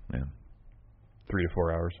 hours. Yeah. 3 to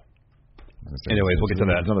 4 hours. Anyways, we'll get to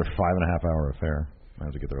that. It's another 5.5-hour affair. I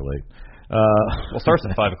have to get there late. Well, it starts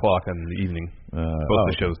at 5 o'clock in the evening.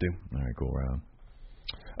 Both the shows do. All right, cool. Right on.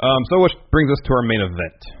 So which brings us to our main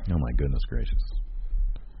event. Oh, my goodness gracious.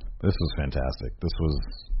 This was fantastic.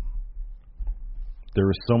 There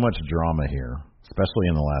was so much drama here, especially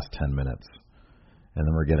in the last 10 minutes. And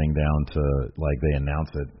then we're getting down to, they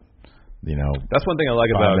announce it. That's one thing I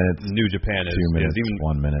like about minutes, New Japan is 2 minutes,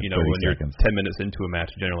 even 1 minute, when seconds. you're 10 minutes into a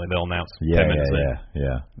match, generally they'll announce 10 minutes in.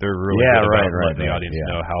 Yeah. They're really good about letting the audience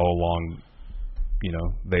know how long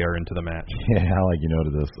they are into the match. Yeah,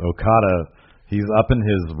 to this. Okada, he's up in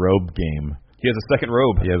his robe game. He has a second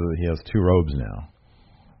robe. He has 2 robes now.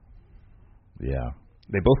 Yeah.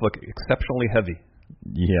 They both look exceptionally heavy.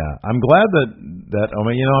 Yeah, I'm glad that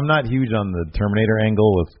I'm not huge on the Terminator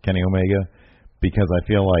angle with Kenny Omega because I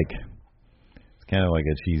feel like kind of like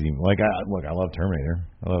a cheesy. I love Terminator.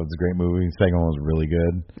 It's a great movie. The second one was really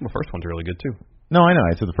good. The first one's really good too. No, I know.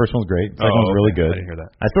 I said the first one's great. The second one's really good. I didn't hear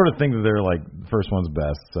that. I sort of think that they're the first one's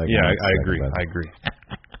best. I agree. I agree.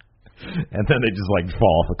 And then they just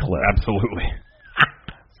fall off a cliff. Absolutely.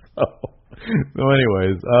 So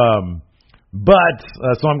anyways, But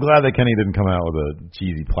so I'm glad that Kenny didn't come out with a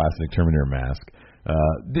cheesy plastic Terminator mask.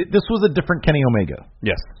 This was a different Kenny Omega.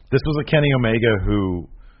 Yes. This was a Kenny Omega who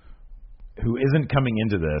isn't coming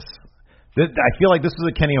into this. I feel like this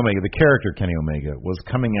was a Kenny Omega. The character Kenny Omega was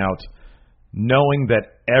coming out knowing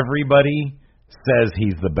that everybody says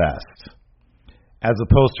he's the best, as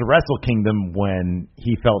opposed to Wrestle Kingdom when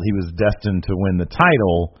he felt he was destined to win the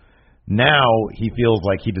title. Now he feels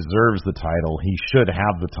like he deserves the title. He should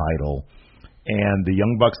have the title. And the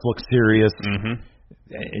Young Bucks look serious,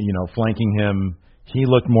 flanking him. He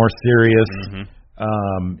looked more serious.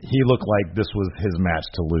 He looked like this was his match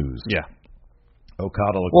to lose. Yeah.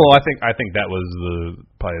 Okada looked. Well, I think that was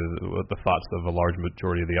probably the thoughts of a large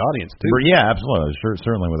majority of the audience too. Yeah, absolutely.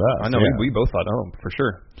 Certainly with us. I know we both thought, for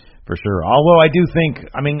sure. Although I do think,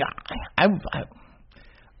 I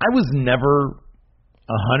was never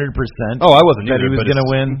 100%. Oh, I wasn't that either. He was going to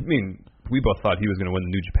win. I mean, we both thought he was going to win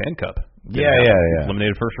the New Japan Cup. Yeah.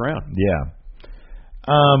 Eliminated first round. Yeah.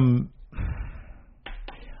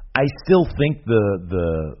 I still think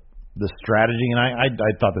the strategy, and I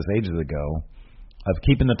thought this ages ago, of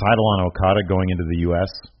keeping the title on Okada going into the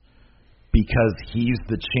U.S. because he's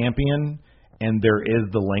the champion and there is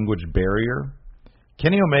the language barrier.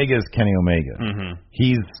 Kenny Omega is Kenny Omega.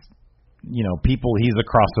 He's, he's a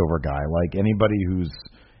crossover guy. Like anybody who's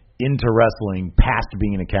into wrestling past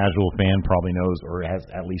being a casual fan probably knows or has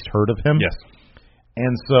at least heard of him. Yes.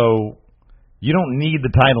 And so you don't need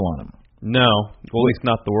the title on him. No. Well, at least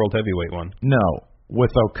not the World Heavyweight one. No.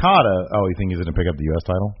 With Okada, you think he's going to pick up the U.S.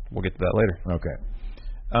 title? We'll get to that later. Okay.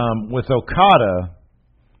 With Okada,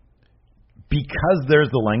 because there's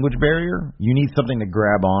the language barrier, you need something to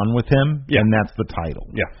grab on with him, and that's the title.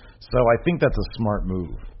 Yeah. So I think that's a smart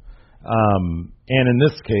move. And in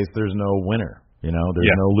this case, there's no winner. There's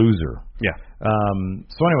no loser. Yeah.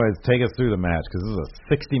 So anyways, take us through the match, because this is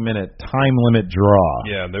a 60-minute time limit draw.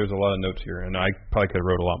 Yeah, there's a lot of notes here, and I probably could have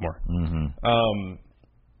wrote a lot more.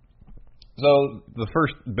 So the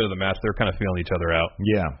first bit of the match, they're kind of feeling each other out.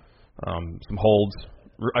 Yeah. Some holds,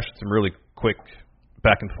 some really quick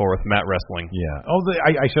back and forth mat wrestling. Yeah.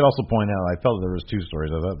 I should also point out, I felt there was two stories.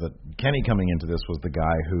 I thought that Kenny coming into this was the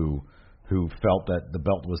guy who felt that the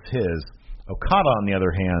belt was his. Okada, on the other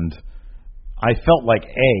hand, I felt like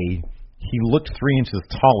he looked 3 inches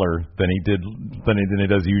taller than he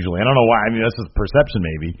does usually. I don't know why. I mean, that's just perception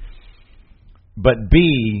maybe. But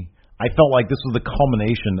B, I felt like this was the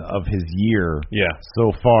culmination of his year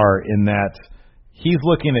so far, in that he's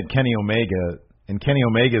looking at Kenny Omega, and Kenny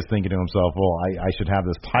Omega is thinking to himself, well, I should have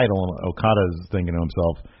this title, and Okada is thinking to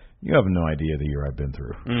himself, you have no idea the year I've been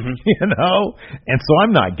through. And so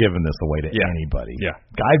I'm not giving this away to anybody. Yeah.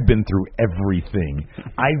 I've been through everything.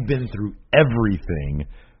 I've been through everything.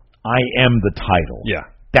 I am the title. Yeah.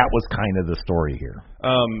 That was kind of the story here.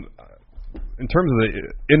 In terms of the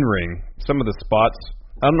in-ring, some of the spots,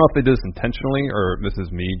 I don't know if they did this intentionally or this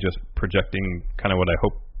is me just projecting kind of what I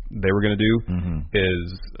hope they were going to do, is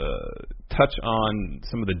touch on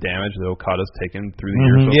some of the damage that Okada's taken through the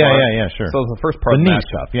years so far. Yeah, sure. So the first part the of the knee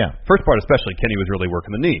match, stuff, yeah. First part especially, Kenny was really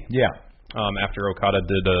working the knee. Yeah. After Okada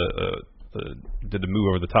did the move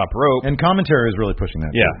over the top rope. And commentary was really pushing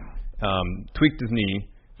that. Yeah. Tweaked his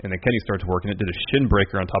knee, and then Kenny started working it, did a shin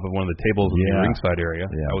breaker on top of one of the tables in the ringside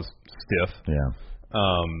area. Yeah. That was stiff. Yeah.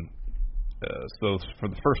 So for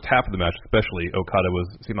the first half of the match especially, Okada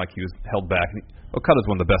seemed like he was held back. Okada's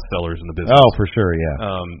one of the best sellers in the business. Oh, for sure,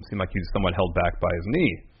 yeah. Seemed like he was somewhat held back by his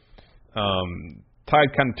knee. Tide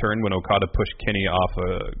kind of turned when Okada pushed Kenny off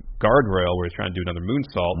a guardrail where he's trying to do another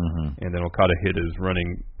moonsault, and then Okada hit his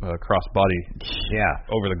running crossbody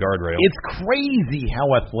over the guardrail. It's crazy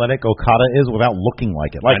how athletic Okada is without looking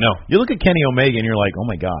like it. Like, I know. You look at Kenny Omega and you're like, oh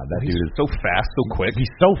my God, that dude is so fast, so quick.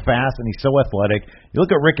 He's so fast and he's so athletic. You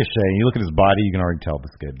look at Ricochet and you look at his body, you can already tell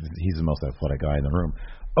this kid, he's the most athletic guy in the room.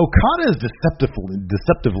 Okada is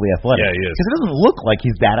deceptively athletic. Yeah, he is. Because it doesn't look like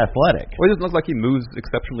he's that athletic. Well, it doesn't look like he moves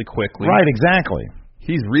exceptionally quickly. Right, exactly.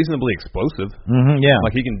 He's reasonably explosive. Yeah.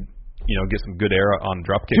 Like he can, get some good air on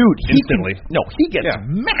drop kicks instantly. He gets Yeah.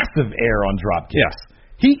 massive air on drop kicks.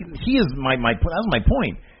 Yeah. He is that was my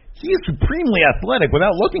point. He is supremely athletic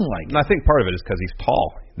without looking like it. And I think part of it is because he's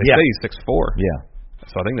tall. They say he's 6'4". Yeah.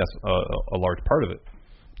 So I think that's a large part of it.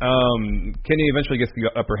 Kenny eventually gets the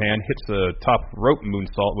upper hand, hits the top rope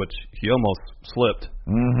moonsault, which he almost slipped.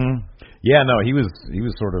 Yeah, no, he was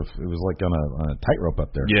sort of, it was like on a tightrope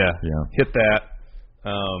up there. Yeah. Hit that.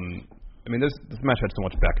 This match had so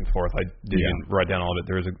much back and forth. I didn't write down all of it.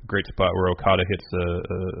 There was a great spot where Okada hits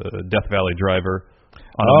a Death Valley driver.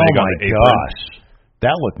 Oh my gosh.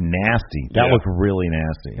 That looked nasty. That looked really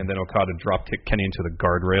nasty. And then Okada drop kicked Kenny into the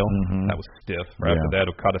guardrail. That was stiff. Right after that,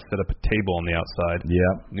 Okada set up a table on the outside.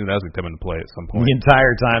 Yeah. Knew that was going to come into play at some point. The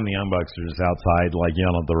entire time, the Young Bucks are just outside, like,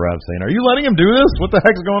 yelling at the ref, saying, "Are you letting him do this? What the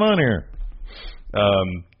heck's going on here?"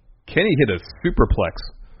 Kenny hit a superplex.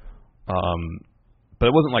 But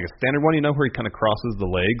it wasn't like a standard one, where he kind of crosses the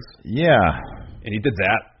legs. Yeah. And he did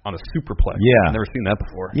that on a superplex. Yeah. I've never seen that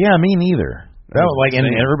before. Yeah, me neither. That was like, and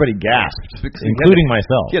everybody gasped, including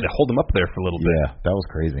myself. He had to hold him up there for a little bit. Yeah, that was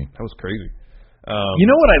crazy. That was crazy. You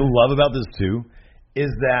know what I love about this too is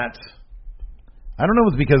that I don't know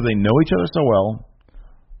if it's because they know each other so well.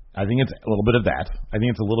 I think it's a little bit of that. I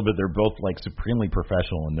think it's a little bit they're both like supremely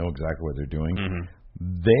professional and know exactly what they're doing.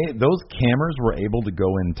 Those cameras were able to go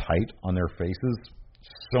in tight on their faces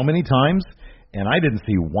so many times, and I didn't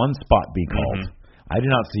see one spot be called. I did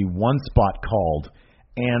not see one spot called.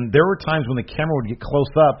 And there were times when the camera would get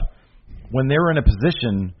close up when they were in a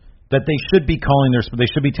position that they should be calling they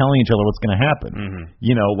should be telling each other what's going to happen.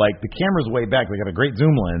 Like the camera's way back. They got a great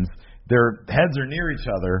zoom lens. Their heads are near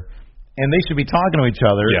each other, and they should be talking to each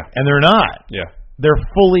other, and they're not. Yeah. They're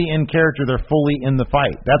fully in character. They're fully in the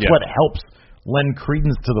fight. That's what helps lend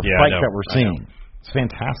credence to the fight that we're seeing. It's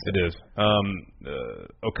fantastic. It is.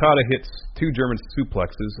 Okada hits 2 German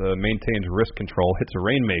suplexes, maintains wrist control, hits a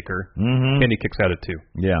Rainmaker. Kenny kicks out at 2.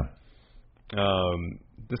 Yeah.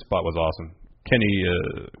 This spot was awesome.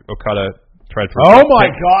 Okada tried for... Oh, my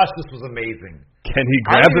gosh, this was amazing. Kenny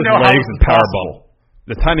grabs his legs and powerbomb.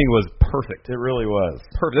 The timing was perfect. It really was.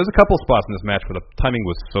 Perfect. There's a couple spots in this match where the timing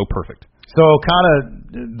was so perfect. So Okada,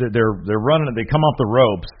 they're running, they come off the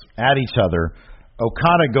ropes at each other.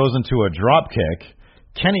 Okada goes into a drop kick.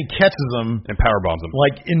 Kenny catches him and powerbombs him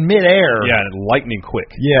like in midair. Yeah, and lightning quick.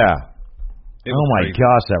 Yeah. Oh my crazy.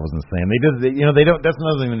 gosh, that was insane. They don't. That's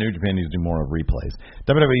another thing the New Japan needs to do more of replays.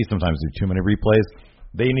 WWE sometimes do too many replays.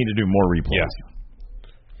 They need to do more replays.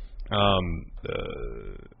 Yeah.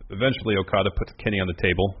 Eventually, Okada puts Kenny on the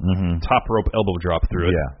table. Top rope elbow drop through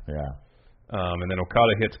it. Yeah. And then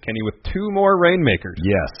Okada hits Kenny with 2 more Rainmakers.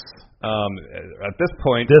 Yes. At this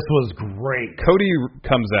point, this was great. Cody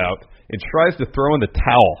comes out and tries to throw in the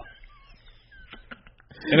towel.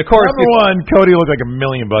 And of course, number one, Cody looked like $1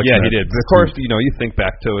 million. Yeah, he did. Of course, you think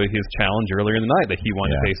back to his challenge earlier in the night that he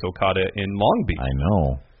wanted to face Okada in Long Beach. I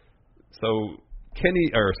know. So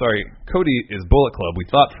Cody is Bullet Club. We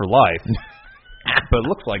thought for life. But it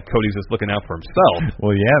looks like Cody's just looking out for himself.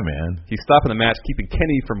 Well, yeah, man. He's stopping the match, keeping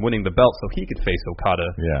Kenny from winning the belt so he could face Okada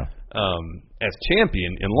as champion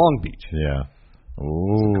in Long Beach. Yeah.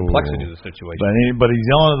 Ooh. The complexity of the situation. But he's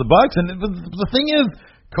yelling at the Bucks, and the thing is,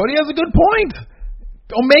 Cody has a good point.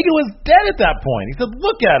 Omega was dead at that point. He said,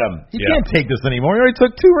 look at him. He can't take this anymore. He already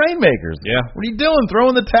took 2 Rainmakers. Yeah. What are you doing?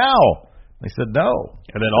 Throwing the towel. They said no.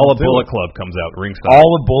 And then all the Bullet Club comes out ringside. All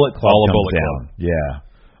the Bullet Club all the comes Bullet down. Club. Yeah.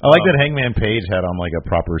 I like that Hangman Page had on like a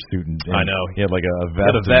proper suit and I know. He had like a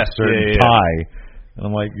vest and tie. And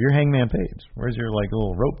I'm like, you're Hangman Page. Where's your like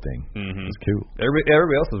little rope thing? It's cool.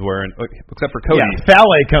 Everybody else is wearing, except for Cody. Yeah,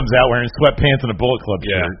 Fale comes out wearing sweatpants and a Bullet Club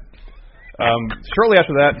shirt. Shortly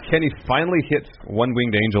after that, Kenny finally hits One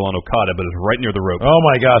Winged Angel on Okada, but is right near the rope. Oh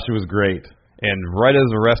my gosh, it was great. And right as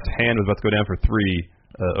the ref's hand was about to go down for 3,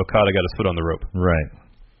 Okada got his foot on the rope. Right.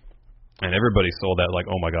 And everybody saw that like,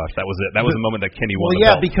 oh my gosh, that was it. That was the moment that Kenny won the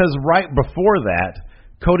belt. Because right before that,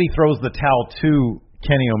 Cody throws the towel to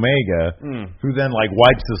Kenny Omega, who then like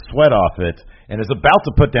wipes his sweat off it and is about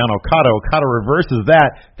to put down Okada. Okada reverses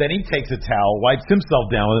that. Then he takes a towel, wipes himself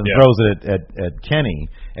down, and throws it at Kenny.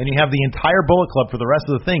 And you have the entire Bullet Club for the rest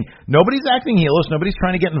of the thing. Nobody's acting heelish. Nobody's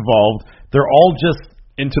trying to get involved. They're all just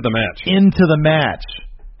into the match.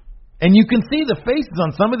 And you can see the faces on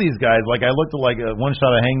some of these guys. Like I looked at like one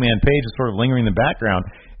shot of Hangman Page is sort of lingering in the background,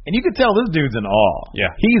 and you could tell this dude's in awe. Yeah,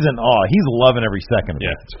 he's in awe. He's loving every second of it.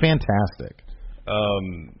 It's fantastic.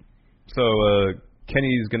 So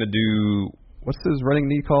Kenny's gonna do what's his running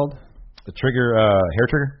knee called? The trigger, hair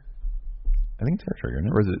trigger. I think it's hair trigger, isn't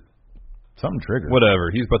it? Or is it something trigger? Whatever.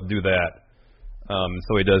 He's about to do that.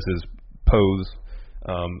 So he does his pose.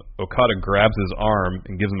 Okada grabs his arm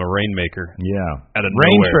and gives him a Rainmaker. Yeah. Out of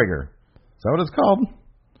Rain nowhere. Trigger. Is that what it's called?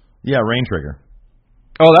 Yeah, Rain Trigger.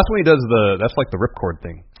 Oh, that's when he does that's like the ripcord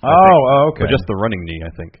thing. Okay. But just the running knee, I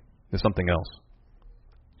think. There's something else.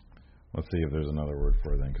 Let's see if there's another word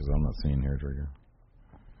for it then, because I'm not seeing hair trigger.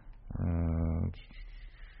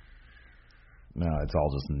 No, it's all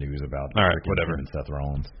just news about whatever. And Seth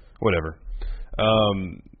Rollins. Whatever.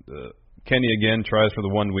 Kenny again tries for the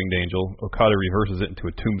One-Winged Angel. Okada reverses it into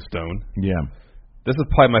a tombstone. Yeah. This is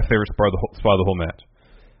probably my favorite spot of the whole match.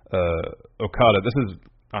 Okada, this is,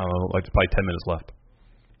 I don't know, like probably 10 minutes left.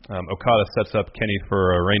 Okada sets up Kenny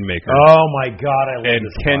for a Rainmaker. Oh my God, I love and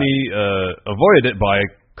this Kenny avoided it by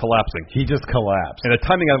collapsing. He just collapsed. And the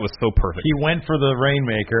timing on it was so perfect. He went for the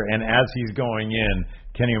Rainmaker, and as he's going in,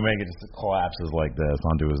 Kenny Omega just collapses like this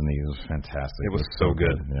onto his knees. It was fantastic. It was so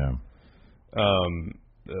good. Yeah.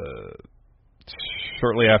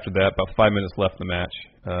 Shortly after that, about 5 minutes left in the match,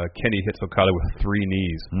 Kenny hits Okada with 3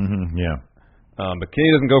 knees. Mm-hmm, yeah. But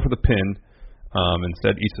Kenny doesn't go for the pin.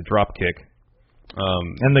 Instead, eats a drop kick.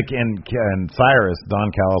 And Cyrus,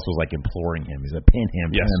 Don Callis was like imploring him. He said, "Pin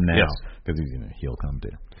him, pin him now," because he's heel come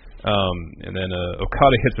too. And then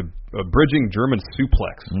Okada hits a bridging German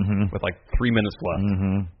suplex with like 3 minutes left.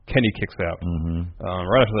 Kenny kicks out.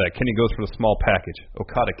 Right after that, Kenny goes for the small package.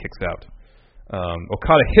 Okada kicks out.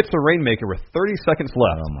 Okada hits a Rainmaker with 30 seconds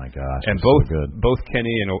left. Oh my gosh! And both both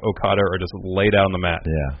Kenny and Okada are just laid out on the mat.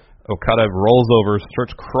 Yeah. Okada rolls over,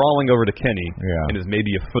 starts crawling over to Kenny, and is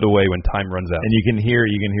maybe a foot away when time runs out. And you can hear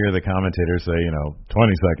the commentator say,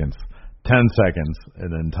 20 seconds, 10 seconds,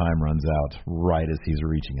 and then time runs out right as he's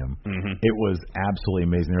reaching him. It was absolutely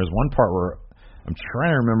amazing. There was one part where I'm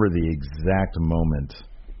trying to remember the exact moment.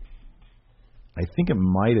 I think it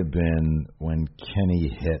might have been when Kenny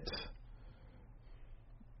hit.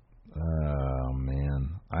 Oh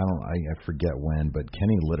man, I forget when, but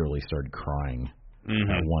Kenny literally started crying.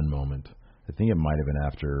 At one moment. I think it might have been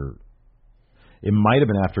after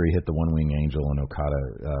he hit the One Wing Angel and Okada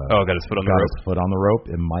got his foot on the rope.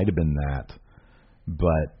 It might have been that.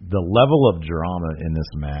 But the level of drama in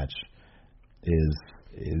this match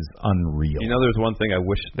is unreal. There's one thing I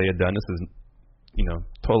wish they had done. This is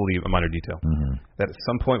totally a minor detail. That at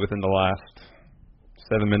some point within the last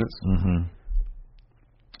 7 minutes,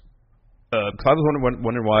 because I was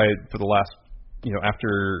wondering why for the last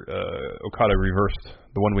after Okada reversed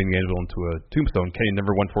the One Wing Angel into a tombstone, Kenny never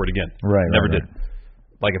went for it again. Never did.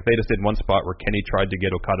 Like if they just did one spot where Kenny tried to get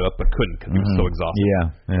Okada up but couldn't because he was so exhausted.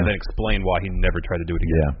 Yeah. And then explain why he never tried to do it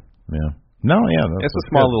again. Yeah. No, yeah. It's a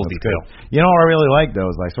small little detail. Good. What I really like though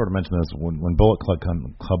is I sort of mentioned this when Bullet Club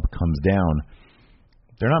comes down.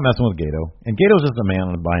 They're not messing with Gato. And Gato's just a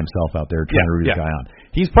man by himself out there trying to root his guy on.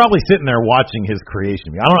 He's probably sitting there watching his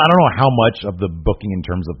creation. I don't know how much of the booking in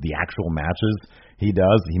terms of the actual matches he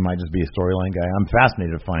does. He might just be a storyline guy. I'm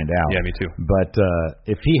fascinated to find out. Yeah, me too. But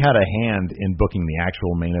if he had a hand in booking the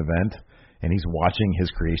actual main event and he's watching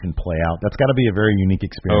his creation play out, that's got to be a very unique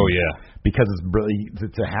experience. Oh, yeah. Because it's really,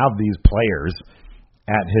 to have these players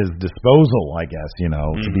at his disposal, I guess,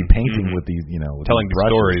 to be painting with these, with telling these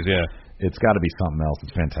the stories, yeah. It's got to be something else.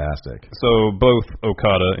 It's fantastic. So both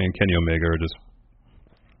Okada and Kenny Omega are just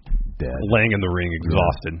dead, laying in the ring,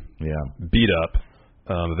 exhausted, beat up.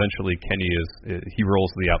 Eventually, Kenny he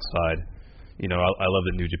rolls to the outside. I love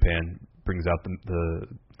that New Japan brings out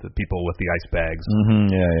the people with the ice bags.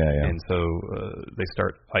 Yeah. And so they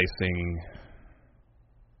start icing.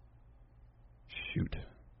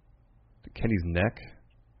 Kenny's neck.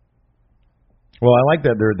 Well, I like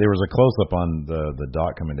that there was a close up on the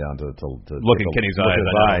dot coming down to look at Kenny's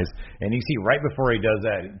eyes, and you see right before he does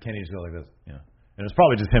that, Kenny's go like this, and it's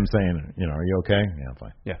probably just him saying, "Are you okay?" Yeah, I'm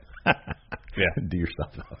fine. Yeah, Do your stuff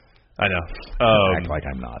though. I know. Act like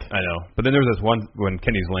I'm not. I know. But then there was this one when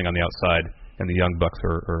Kenny's laying on the outside and the Young Bucks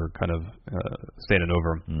are kind of standing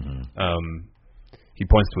over him. He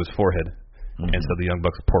points to his forehead. And so the Young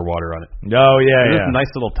Bucks pour water on it. Oh yeah.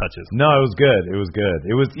 Nice little touches. No, it was good. It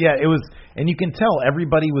was and you can tell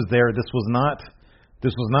everybody was there. This was not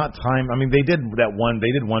time. I mean, they did one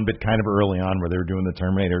bit kind of early on where they were doing the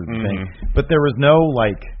Terminator thing, but there was no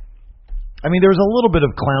there was a little bit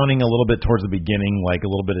of clowning a little bit towards the beginning, like a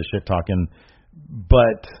little bit of shit talking,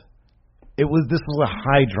 but this was a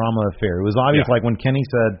high drama affair. It was obvious, like when Kenny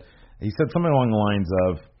said something along the lines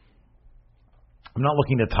of, I'm not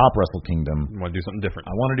looking to top Wrestle Kingdom. I want to do something different.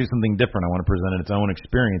 I want to do something different. I want to present its own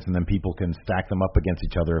experience, and then people can stack them up against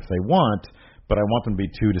each other if they want, but I want them to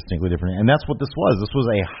be two distinctly different. And that's what this was. This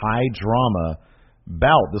was a high-drama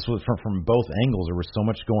bout. This was from both angles. There was so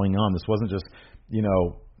much going on. This wasn't just,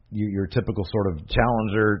 your typical sort of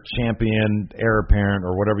challenger, champion, heir apparent,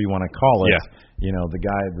 or whatever you want to call it. Yeah. The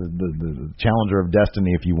guy, the challenger of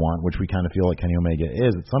destiny, if you want, which we kind of feel like Kenny Omega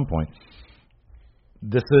is at some point.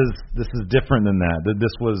 This is different than that. This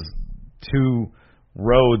was two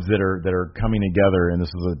roads that are coming together, and this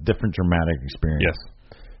is a different dramatic experience. Yes.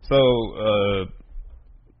 So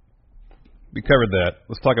We covered that.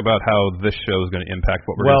 Let's talk about how this show is going to impact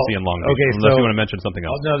what we're going to see in Long Beach. Okay, unless you want to mention something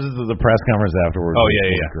else. No, this is the press conference afterwards. Oh, was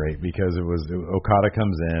yeah. great because it was Okada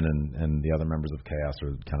comes in and the other members of Chaos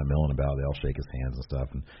are kind of milling about. They all shake his hands and stuff,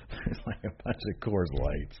 and it's like a bunch of Coors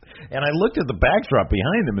Lights. And I looked at the backdrop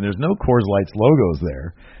behind him, and there's no Coors Lights logos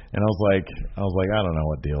there. And I was like, I don't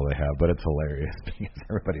know what deal they have, but it's hilarious because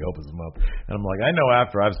everybody opens them up, and I'm like, I know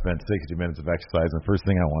after I've spent 60 minutes of exercise, the first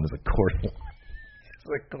thing I want is a Coors Light.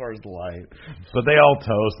 It's a Coors Light. But they all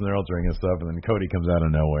toast and they're all drinking stuff, and then Cody comes out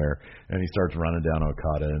of nowhere and he starts running down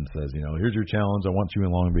Okada and says, here's your challenge. I want you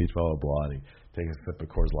in Long Beach, blah blah blah. And he takes a sip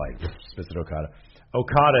of Coors Light, spits at Okada.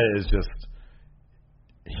 Okada is just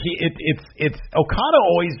Okada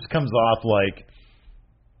always comes off like.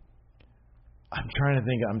 I'm trying to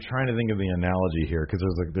think of the analogy here because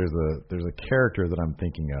there's a character that I'm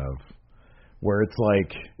thinking of where it's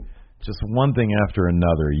like just one thing after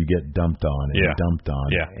another you get dumped on and dumped on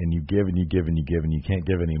and you give and you give and you give and you can't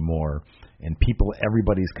give any more, and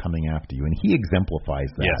everybody's coming after you, and he exemplifies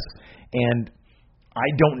that. Yes. And I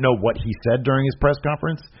don't know what he said during his press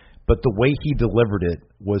conference, but the way he delivered it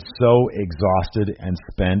was so exhausted and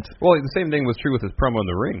spent. Well, the same thing was true with his promo in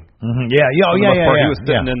the ring. Mm-hmm. He was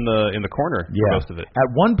sitting in the corner for most of it. At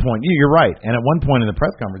one point, you're right. And at one point in the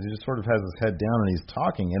press conference, he just sort of has his head down and he's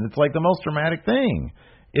talking, and it's like the most dramatic thing.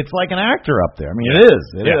 It's like an actor up there. I mean, it is.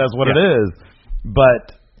 It is. That's what it is.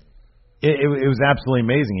 But it was absolutely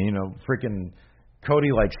amazing. Freaking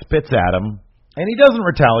Cody spits at him, and he doesn't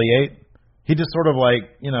retaliate. He just sort of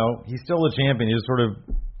he's still the champion. He just sort of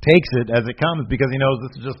takes it as it comes because he knows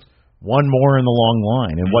this is just one more in the long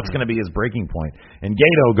line and what's going to be his breaking point. And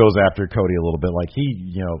Gato goes after Cody a little bit.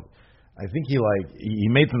 I think he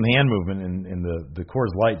made some hand movement and the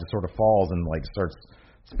Coors Light just sort of falls and starts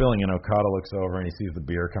spilling, and Okada looks over and he sees the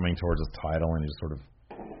beer coming towards his title, and he just sort of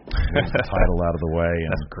moves the title out of the way and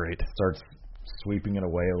that's great. Starts sweeping it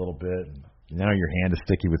away a little bit. And now your hand is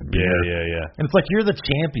sticky with beer. Yeah. And it's like you're the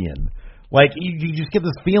champion. You just get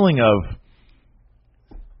this feeling of,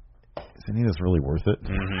 is any of this really worth it?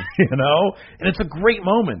 Mm-hmm. And it's a great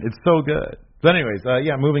moment. It's so good. But anyways,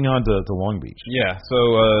 moving on to Long Beach. Yeah, so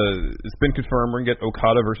it's been confirmed we're going to get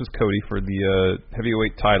Okada versus Cody for the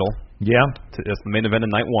heavyweight title. Yeah. It's the main event in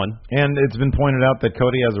night one. And it's been pointed out that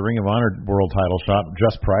Cody has a Ring of Honor world title shot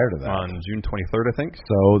just prior to that. On June 23rd, I think.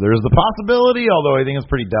 So there's the possibility, although I think it's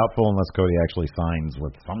pretty doubtful unless Cody actually signs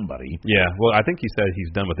with somebody. Yeah, well, I think he said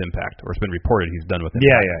he's done with Impact, or it's been reported he's done with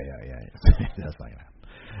Impact. Yeah. That's not going to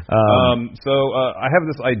happen. So I have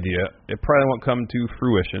this idea. It probably won't come to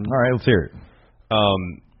fruition. All right, let's hear it.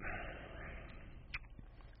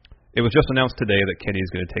 It was just announced today that Kenny is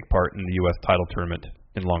going to take part in the U.S. title tournament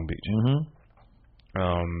in Long Beach.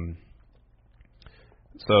 Mm-hmm.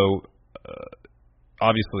 So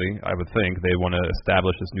obviously, I would think they want to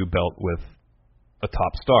establish this new belt with a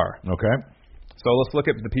top star. Okay. So let's look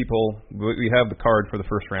at the people. We have the card for the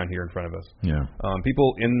first round here in front of us. Yeah.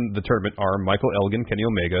 People in the tournament are Michael Elgin, Kenny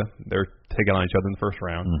Omega. They're taking on each other in the first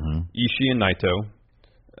round. Mm-hmm. Ishii and Naito.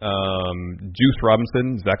 Juice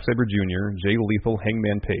Robinson, Zack Sabre Jr., Jay Lethal,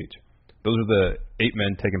 Hangman Page. Those are the 8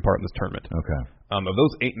 men taking part in this tournament. Okay. Of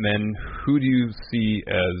those 8 men, who do you see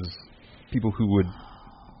as people who would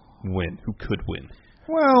win, who could win?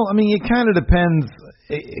 Well, I mean, it kind of depends.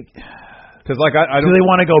 Because I don't. Do they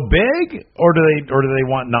want to go big, or do they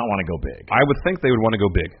not want to go big? I would think they would want to go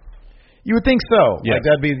big. You would think so. Yes.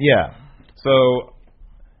 That'd be So,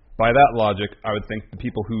 by that logic, I would think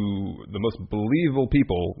the most believable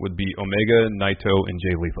people would be Omega, Naito, and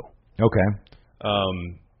Jay Lethal. Okay.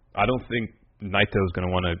 I don't think Naito's going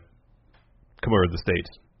to want to come over to the States.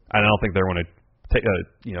 I don't think they're going to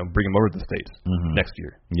bring him over to the States next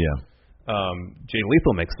year. Yeah. Jay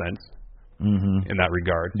Lethal makes sense in that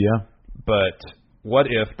regard. Yeah. But what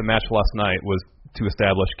if the match last night was to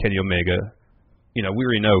establish Kenny Omega? We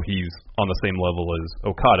already know he's on the same level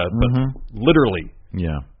as Okada, but literally,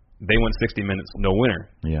 they went 60 minutes, no winner.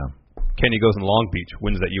 Yeah. Kenny goes in Long Beach,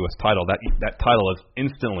 wins that U.S. title. That title is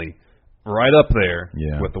instantly right up there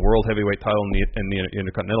with the World Heavyweight title and the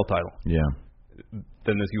Intercontinental title. Yeah.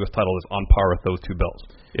 Then this U.S. title is on par with those two belts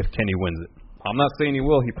if Kenny wins it. I'm not saying he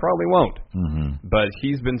will. He probably won't. But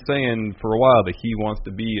he's been saying for a while that he wants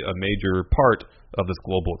to be a major part of this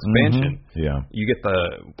global expansion. Yeah. You get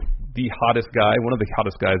the hottest guy, one of the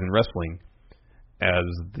hottest guys in wrestling, as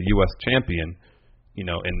the U.S. champion.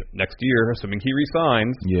 And next year, assuming he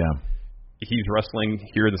resigns, he's wrestling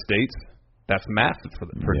here in the States. That's massive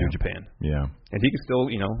for New Japan. Yeah. And he could still,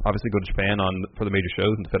 obviously go to Japan for the major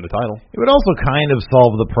shows and defend the title. It would also kind of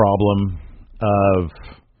solve the problem of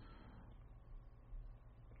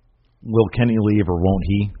will Kenny leave or won't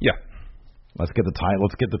he? Yeah. Let's get the title.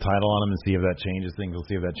 Let's get the title on him and see if that changes things. We'll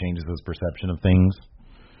see if that changes his perception of things.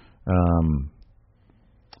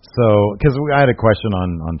 So, because I had a question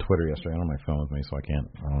on Twitter yesterday. I don't have my phone with me, so I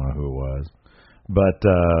don't know who it was. But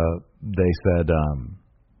they said,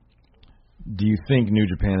 do you think New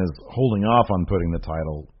Japan is holding off on putting the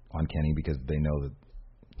title on Kenny because they know that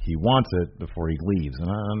he wants it before he leaves?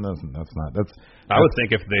 And that's not. I would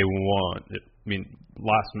think if they want it, I mean,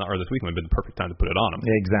 last night or this week would have been the perfect time to put it on him.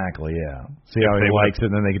 Exactly, yeah. See how he likes it,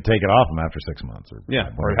 and then they could take it off him after 6 months. Or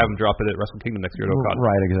have him drop it at Wrestle Kingdom next year to Okada.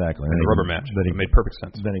 Right, exactly. In the rubber match. It made perfect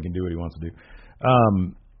sense. Then he can do what he wants to do.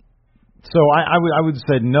 So I would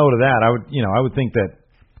say no to that. I would think that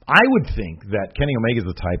Kenny Omega is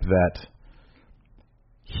the type that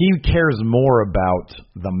he cares more about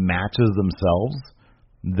the matches themselves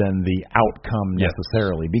than the outcome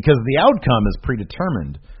necessarily, because the outcome is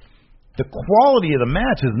predetermined. The quality of the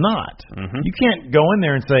match is not. Mm-hmm. You can't go in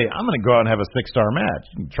there and say, I'm going to go out and have a 6-star match.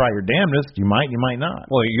 You can try your damnedest. You might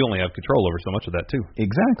not. Well, you only have control over so much of that, too.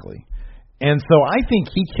 Exactly. And so I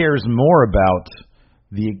think he cares more about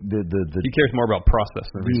he cares more about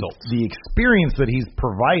process than results. The experience that he's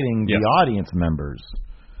providing the audience members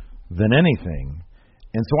than anything.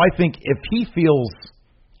 And so I think if he feels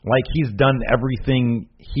like he's done everything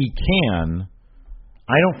he can,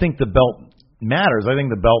 I don't think the belt matters. I think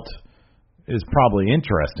the belt is probably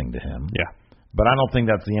interesting to him. Yeah. But I don't think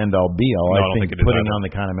that's the end-all, be-all. No, I think putting on the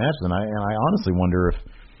kind of match, and I honestly wonder if...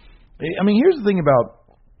 I mean, here's the thing about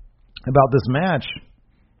this match.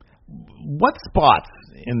 What spots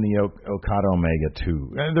in the Okada Omega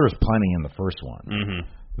 2? There was plenty in the first one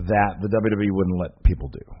that the WWE wouldn't let people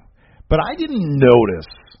do. But I didn't notice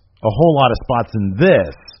a whole lot of spots in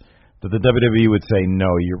this that the WWE would say, no,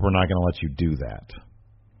 we're not going to let you do that.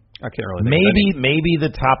 I can't really think maybe the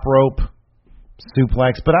top rope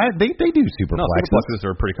suplex, but they do superplexes. No, superplexes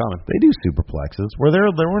are pretty common. They do superplexes. Where there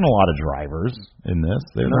weren't a lot of drivers in this.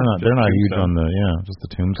 They're not huge on the just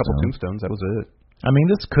the tombstones. A couple tombstones, that was it. I mean,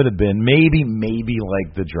 this could have been maybe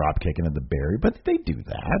like the drop kicking of the Barry, but they do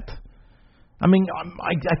that. I mean,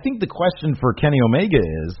 I think the question for Kenny Omega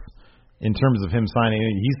is, in terms of him signing,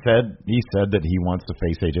 he said that he wants to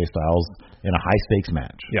face AJ Styles in a high stakes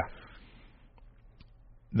match. Yeah.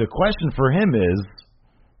 The question for him is,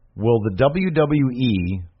 will the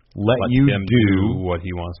WWE let you him do what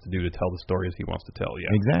he wants to do to tell the stories he wants to tell?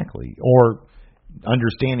 Yeah. Exactly. Or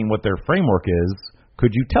understanding what their framework is,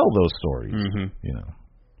 could you tell those stories? Mm-hmm. You know.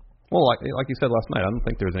 Well, like you said last night, I don't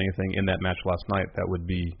think there was anything in that match last night that would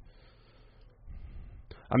be.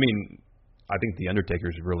 I mean, I think the Undertaker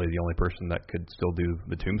is really the only person that could still do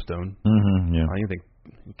the tombstone. Mm-hmm, yeah. I don't think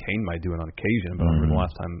Kane might do it on occasion, but I remember the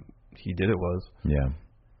last time he did it was. Yeah.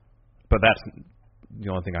 But that's the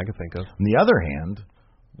only thing I could think of. On the other hand,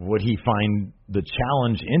 would he find the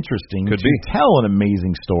challenge interesting Could to be. tell an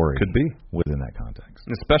amazing story? Could be. Within that context.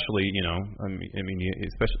 Especially,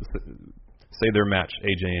 especially say their match,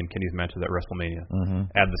 AJ and Kenny's matches at WrestleMania. Mm-hmm.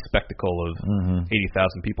 Add the spectacle of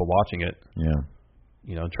 80,000 people watching it. Yeah.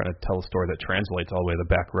 Trying to tell a story that translates all the way to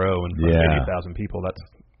the back row and 80,000 people.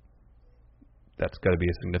 That's got to be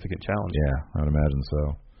a significant challenge. Yeah, I would imagine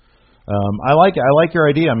so. I like your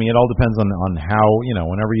idea. I mean, it all depends on how,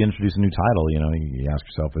 whenever you introduce a new title, you ask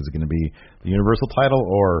yourself, is it going to be the Universal title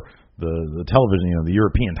or the television, the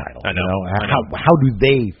European title? I know.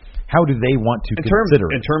 How do they want to consider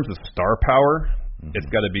it? In terms of star power, it's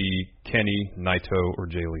got to be Kenny, Naito, or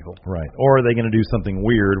Jay Lethal. Right. Or are they going to do something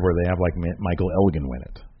weird where they have like Michael Elgin win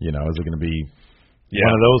it? Is it going to be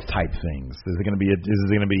one of those type things? Is it going to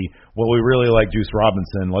be well, we really like Juice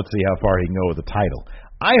Robinson, let's see how far he can go with the title.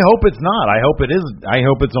 I hope it's not. I hope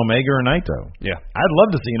it's Omega or Naito. Yeah. I'd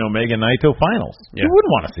love to see an Omega Naito finals. Yeah. Who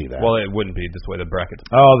wouldn't want to see that? Well, it wouldn't be this way. The brackets.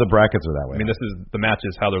 Oh, the brackets are that way. I mean, this is the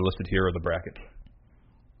matches how they're listed here are the brackets.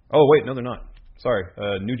 Oh wait, no, they're not. Sorry,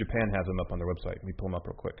 New Japan has them up on their website. Let me pull them up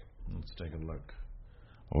real quick. Let's take a look.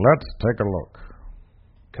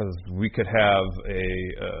 Because we could have a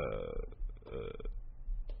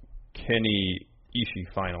Kenny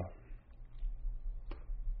Ishii final.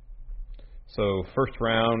 So first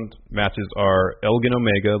round matches are Elgin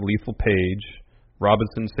Omega, Lethal Page,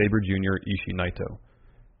 Robinson, Sabre Jr., Ishii, Naito.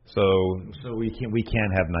 So we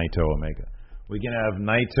can't have Naito Omega. We can have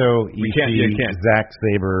Naito, Ishii, Zack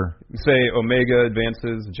Sabre. Say Omega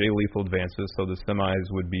advances, Jay Lethal advances, so the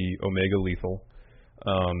semis would be Omega Lethal.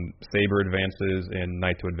 Sabre advances and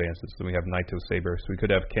Naito advances. So we have Naito Sabre. So we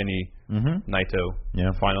could have Kenny Naito.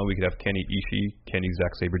 Yeah. Final we could have Kenny Ishii, Kenny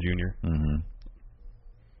Zack Sabre Jr. Mm-hmm.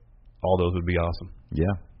 All those would be awesome.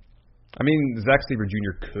 Yeah. I mean, Zack Sabre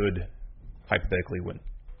Jr. could hypothetically win.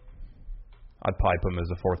 I'd pipe him as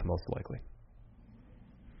the fourth most likely.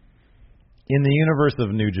 In the universe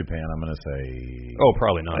of New Japan, I'm going to say... Oh,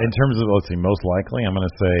 probably not. In terms of, let's see, most likely, I'm going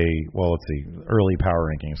to say, well, let's see, early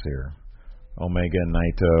power rankings here. Omega,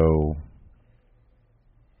 Naito...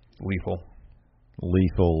 Lethal.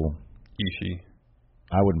 Ishii.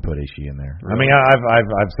 I wouldn't put Ishii in there. Really? I mean,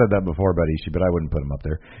 I've said that before about Ishii, but I wouldn't put him up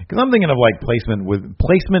there. Because I'm thinking of, like, placement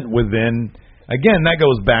within... Again, that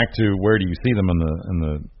goes back to where do you see them in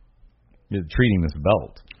the treating this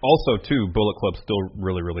belt. Also, too, Bullet Club's still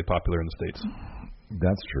really, really popular in the States.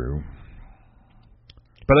 That's true.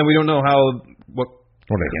 But then we don't know what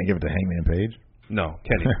they can't give it to Hangman Page? No,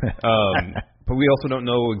 Kenny. But we also don't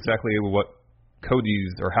know exactly how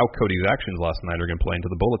Cody's actions last night are going to play into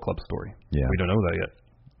the Bullet Club story. Yeah. We don't know that yet.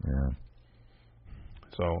 Yeah.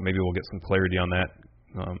 So maybe we'll get some clarity on that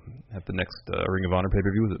at the next Ring of Honor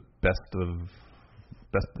pay-per-view. Is it Best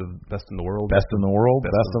in the World? Best in the World?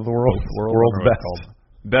 Best of the World? World's Best.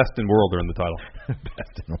 Best in World are in the title.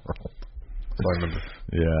 Best in the World. That's all I remember.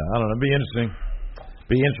 Yeah, I don't know. It'd be interesting.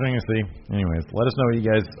 Be interesting to see. Anyways, let us know what you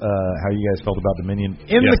guys, how you guys felt about Dominion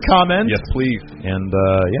in the comments. Yes, please. And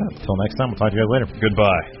until next time, we'll talk to you guys later.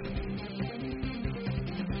 Goodbye.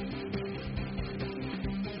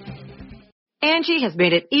 Angie has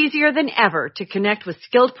made it easier than ever to connect with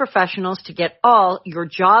skilled professionals to get all your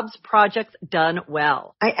jobs projects done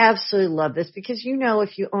well. I absolutely love this because,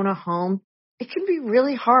 if you own a home, it can be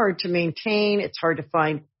really hard to maintain. It's hard to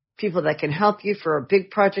find people that can help you for a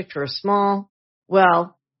big project or a small.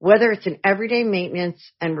 Well, whether it's in everyday maintenance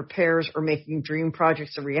and repairs or making dream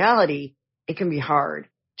projects a reality, it can be hard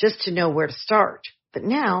just to know where to start. But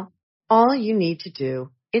now, all you need to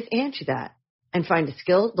do is Angie that and find a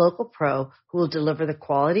skilled local pro who will deliver the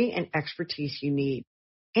quality and expertise you need.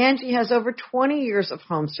 Angie has over 20 years of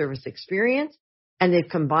home service experience, and they've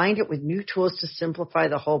combined it with new tools to simplify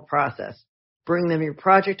the whole process. Bring them your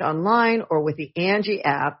project online or with the Angie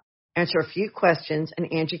app, answer a few questions,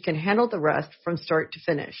 and Angie can handle the rest from start to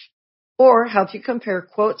finish. Or help you compare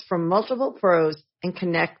quotes from multiple pros and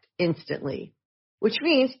connect instantly, which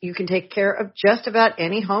means you can take care of just about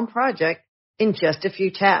any home project in just a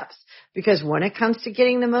few taps. Because when it comes to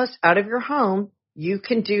getting the most out of your home, you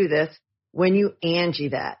can do this when you Angie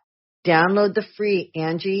that. Download the free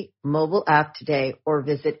Angie mobile app today or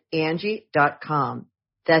visit Angie.com.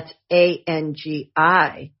 That's ANGI.com.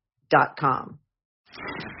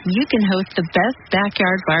 You can host the best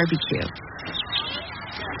backyard barbecue.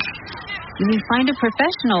 You can find a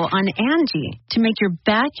professional on Angie to make your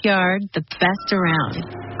backyard the best around.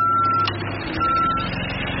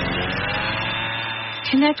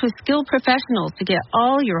 Connect with skilled professionals to get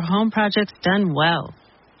all your home projects done well.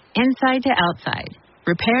 Inside to outside,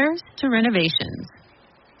 repairs to renovations.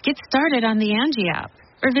 Get started on the Angie app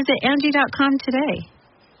or visit Angie.com today.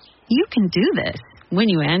 You can do this when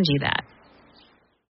you Angie that.